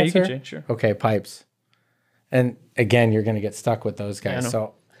change my answer? Yeah, you can change, sure. Okay, pipes. And again, you're going to get stuck with those guys. Yeah,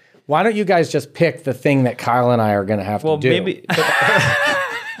 so why don't you guys just pick the thing that Kyle and I are going to have to do? Maybe.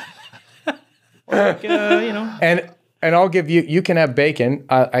 And I'll give you. You can have bacon.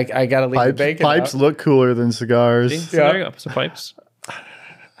 I got to leave the bacon. Pipes out. look cooler than cigars. So there you go. So pipes.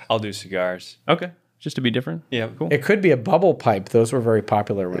 I'll do cigars. Okay. Just to be different. Yeah, Cool. It could be a bubble pipe. Those were very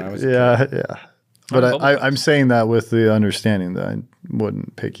popular when I was. Yeah. But bubble I'm saying that with the understanding that I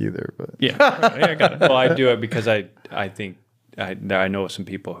wouldn't pick either. But Yeah. I got it. Well, I do it because I think I know some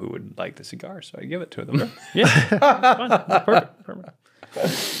people who would like the cigar, so I give it to them. Yeah. Fine. Perfect.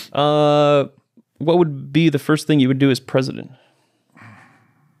 What would be the first thing you would do as president?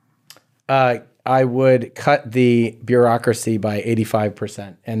 I would cut the bureaucracy by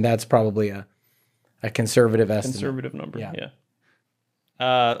 85%, and that's probably a conservative estimate. Conservative number. Yeah. Yeah.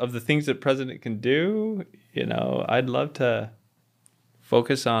 Of the things that president can do, I'd love to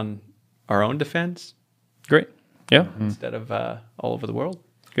focus on our own defense Great. Yeah. instead of all over the world.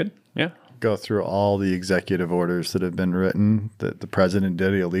 Good. Yeah. go through all the executive orders that have been written that the president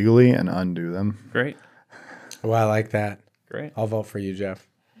did illegally and undo them. Great. Well, I like that. Great. I'll vote for you, Jeff.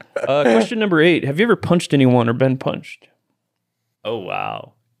 Question number 8. Have you ever punched anyone or been punched? Oh,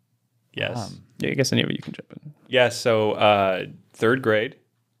 wow. Yes. Yeah, I guess any of you can jump in. Yes. So third grade,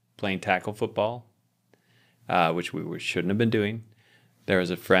 playing tackle football, which we shouldn't have been doing. There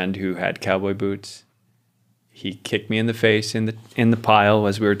was a friend who had cowboy boots. He kicked me in the face in the pile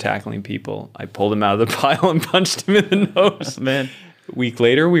as we were tackling people. I pulled him out of the pile and punched him in the nose. Man. A week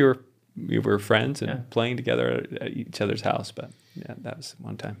later, we were friends and playing together at each other's house. But yeah, that was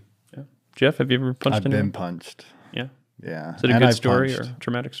one time. Yeah. Jeff, have you ever punched I've anyone? been punched. Yeah. Yeah. Is it a And good I've story punched. or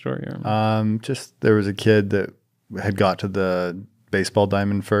traumatic story? Or? Just there was a kid that had got to the baseball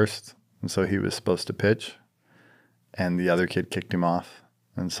diamond first, and so he was supposed to pitch, and the other kid kicked him off.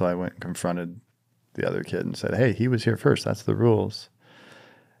 And so I went and confronted the other kid and said, "Hey, he was here first. That's the rules."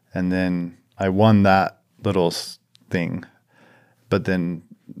 And then I won that little thing, but then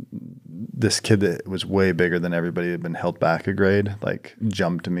this kid that was way bigger than everybody had been held back a grade, like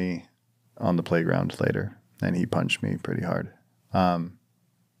jumped me on the playground later, and he punched me pretty hard.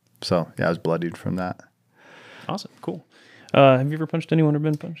 So yeah, I was bloodied from that. Awesome. Cool. Have you ever punched anyone or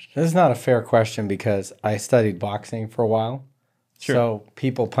been punched? This is not a fair question because I studied boxing for a while. Sure. So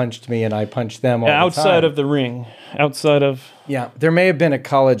people punched me and I punched them all the Outside time. of the ring. Outside of... Yeah, there may have been a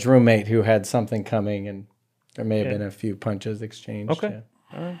college roommate who had something coming, and there may have been a few punches exchanged. Okay. Yeah.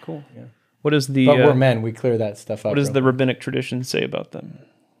 All right, cool. Yeah. What is the... But we're men. We clear that stuff up. What does real the quick. rabbinic tradition say about them?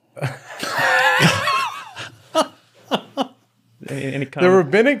 Any The comment?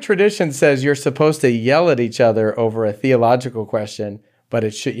 rabbinic tradition says you're supposed to yell at each other over a theological question, but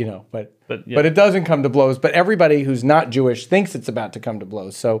it should, but it doesn't come to blows. But everybody who's not Jewish thinks it's about to come to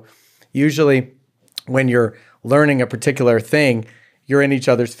blows. So usually when you're learning a particular thing, you're in each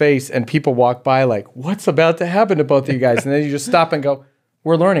other's face and people walk by like, what's about to happen to both of you guys? And then you just stop and go,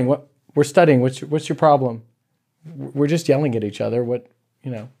 we're learning, we're studying. What's your problem? We're just yelling at each other.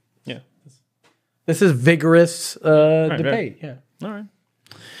 Yeah. This is vigorous debate. right. Yeah. All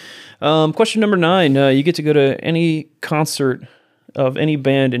right. Question number 9. You get to go to any concert of any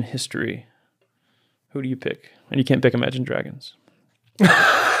band in history. Who do you pick? And you can't pick Imagine Dragons. That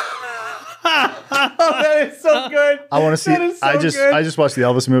is so good. I want to see. That is so I good. just watched the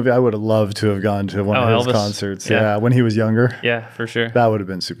Elvis movie. I would have loved to have gone to one of his Elvis. concerts. Yeah. Yeah, when he was younger. Yeah, for sure. That would have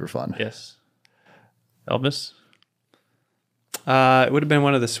been super fun. Yes. Elvis? It would have been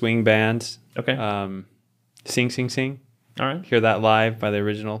one of the swing bands. Okay. Sing, Sing, Sing. All right. Hear that live by the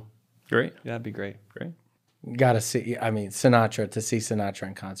original. Great. Yeah, that'd be great. Great. Got to see. I mean, Sinatra, to see Sinatra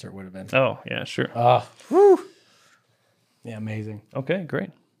in concert would have been. Oh, yeah, sure. Yeah, amazing. Okay, great.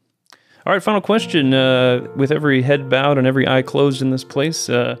 All right, final question. With every head bowed and every eye closed in this place,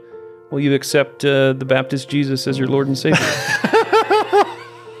 will you accept the Baptist Jesus as your Lord and Savior?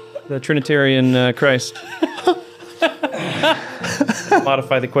 The Trinitarian Christ.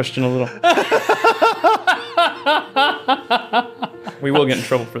 Modify the question a little. We will get in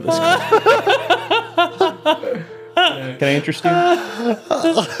trouble for this. Can I interest you?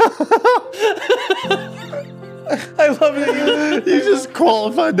 I love it. You just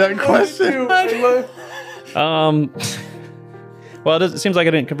qualified that question. Well, it seems like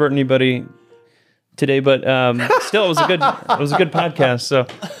I didn't convert anybody today, but still, it was a good podcast. So,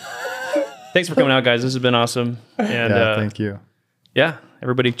 thanks for coming out, guys. This has been awesome. And Thank you. Yeah,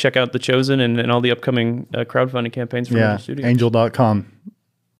 everybody check out The Chosen and all the upcoming crowdfunding campaigns from Angel Studios. Angel.com.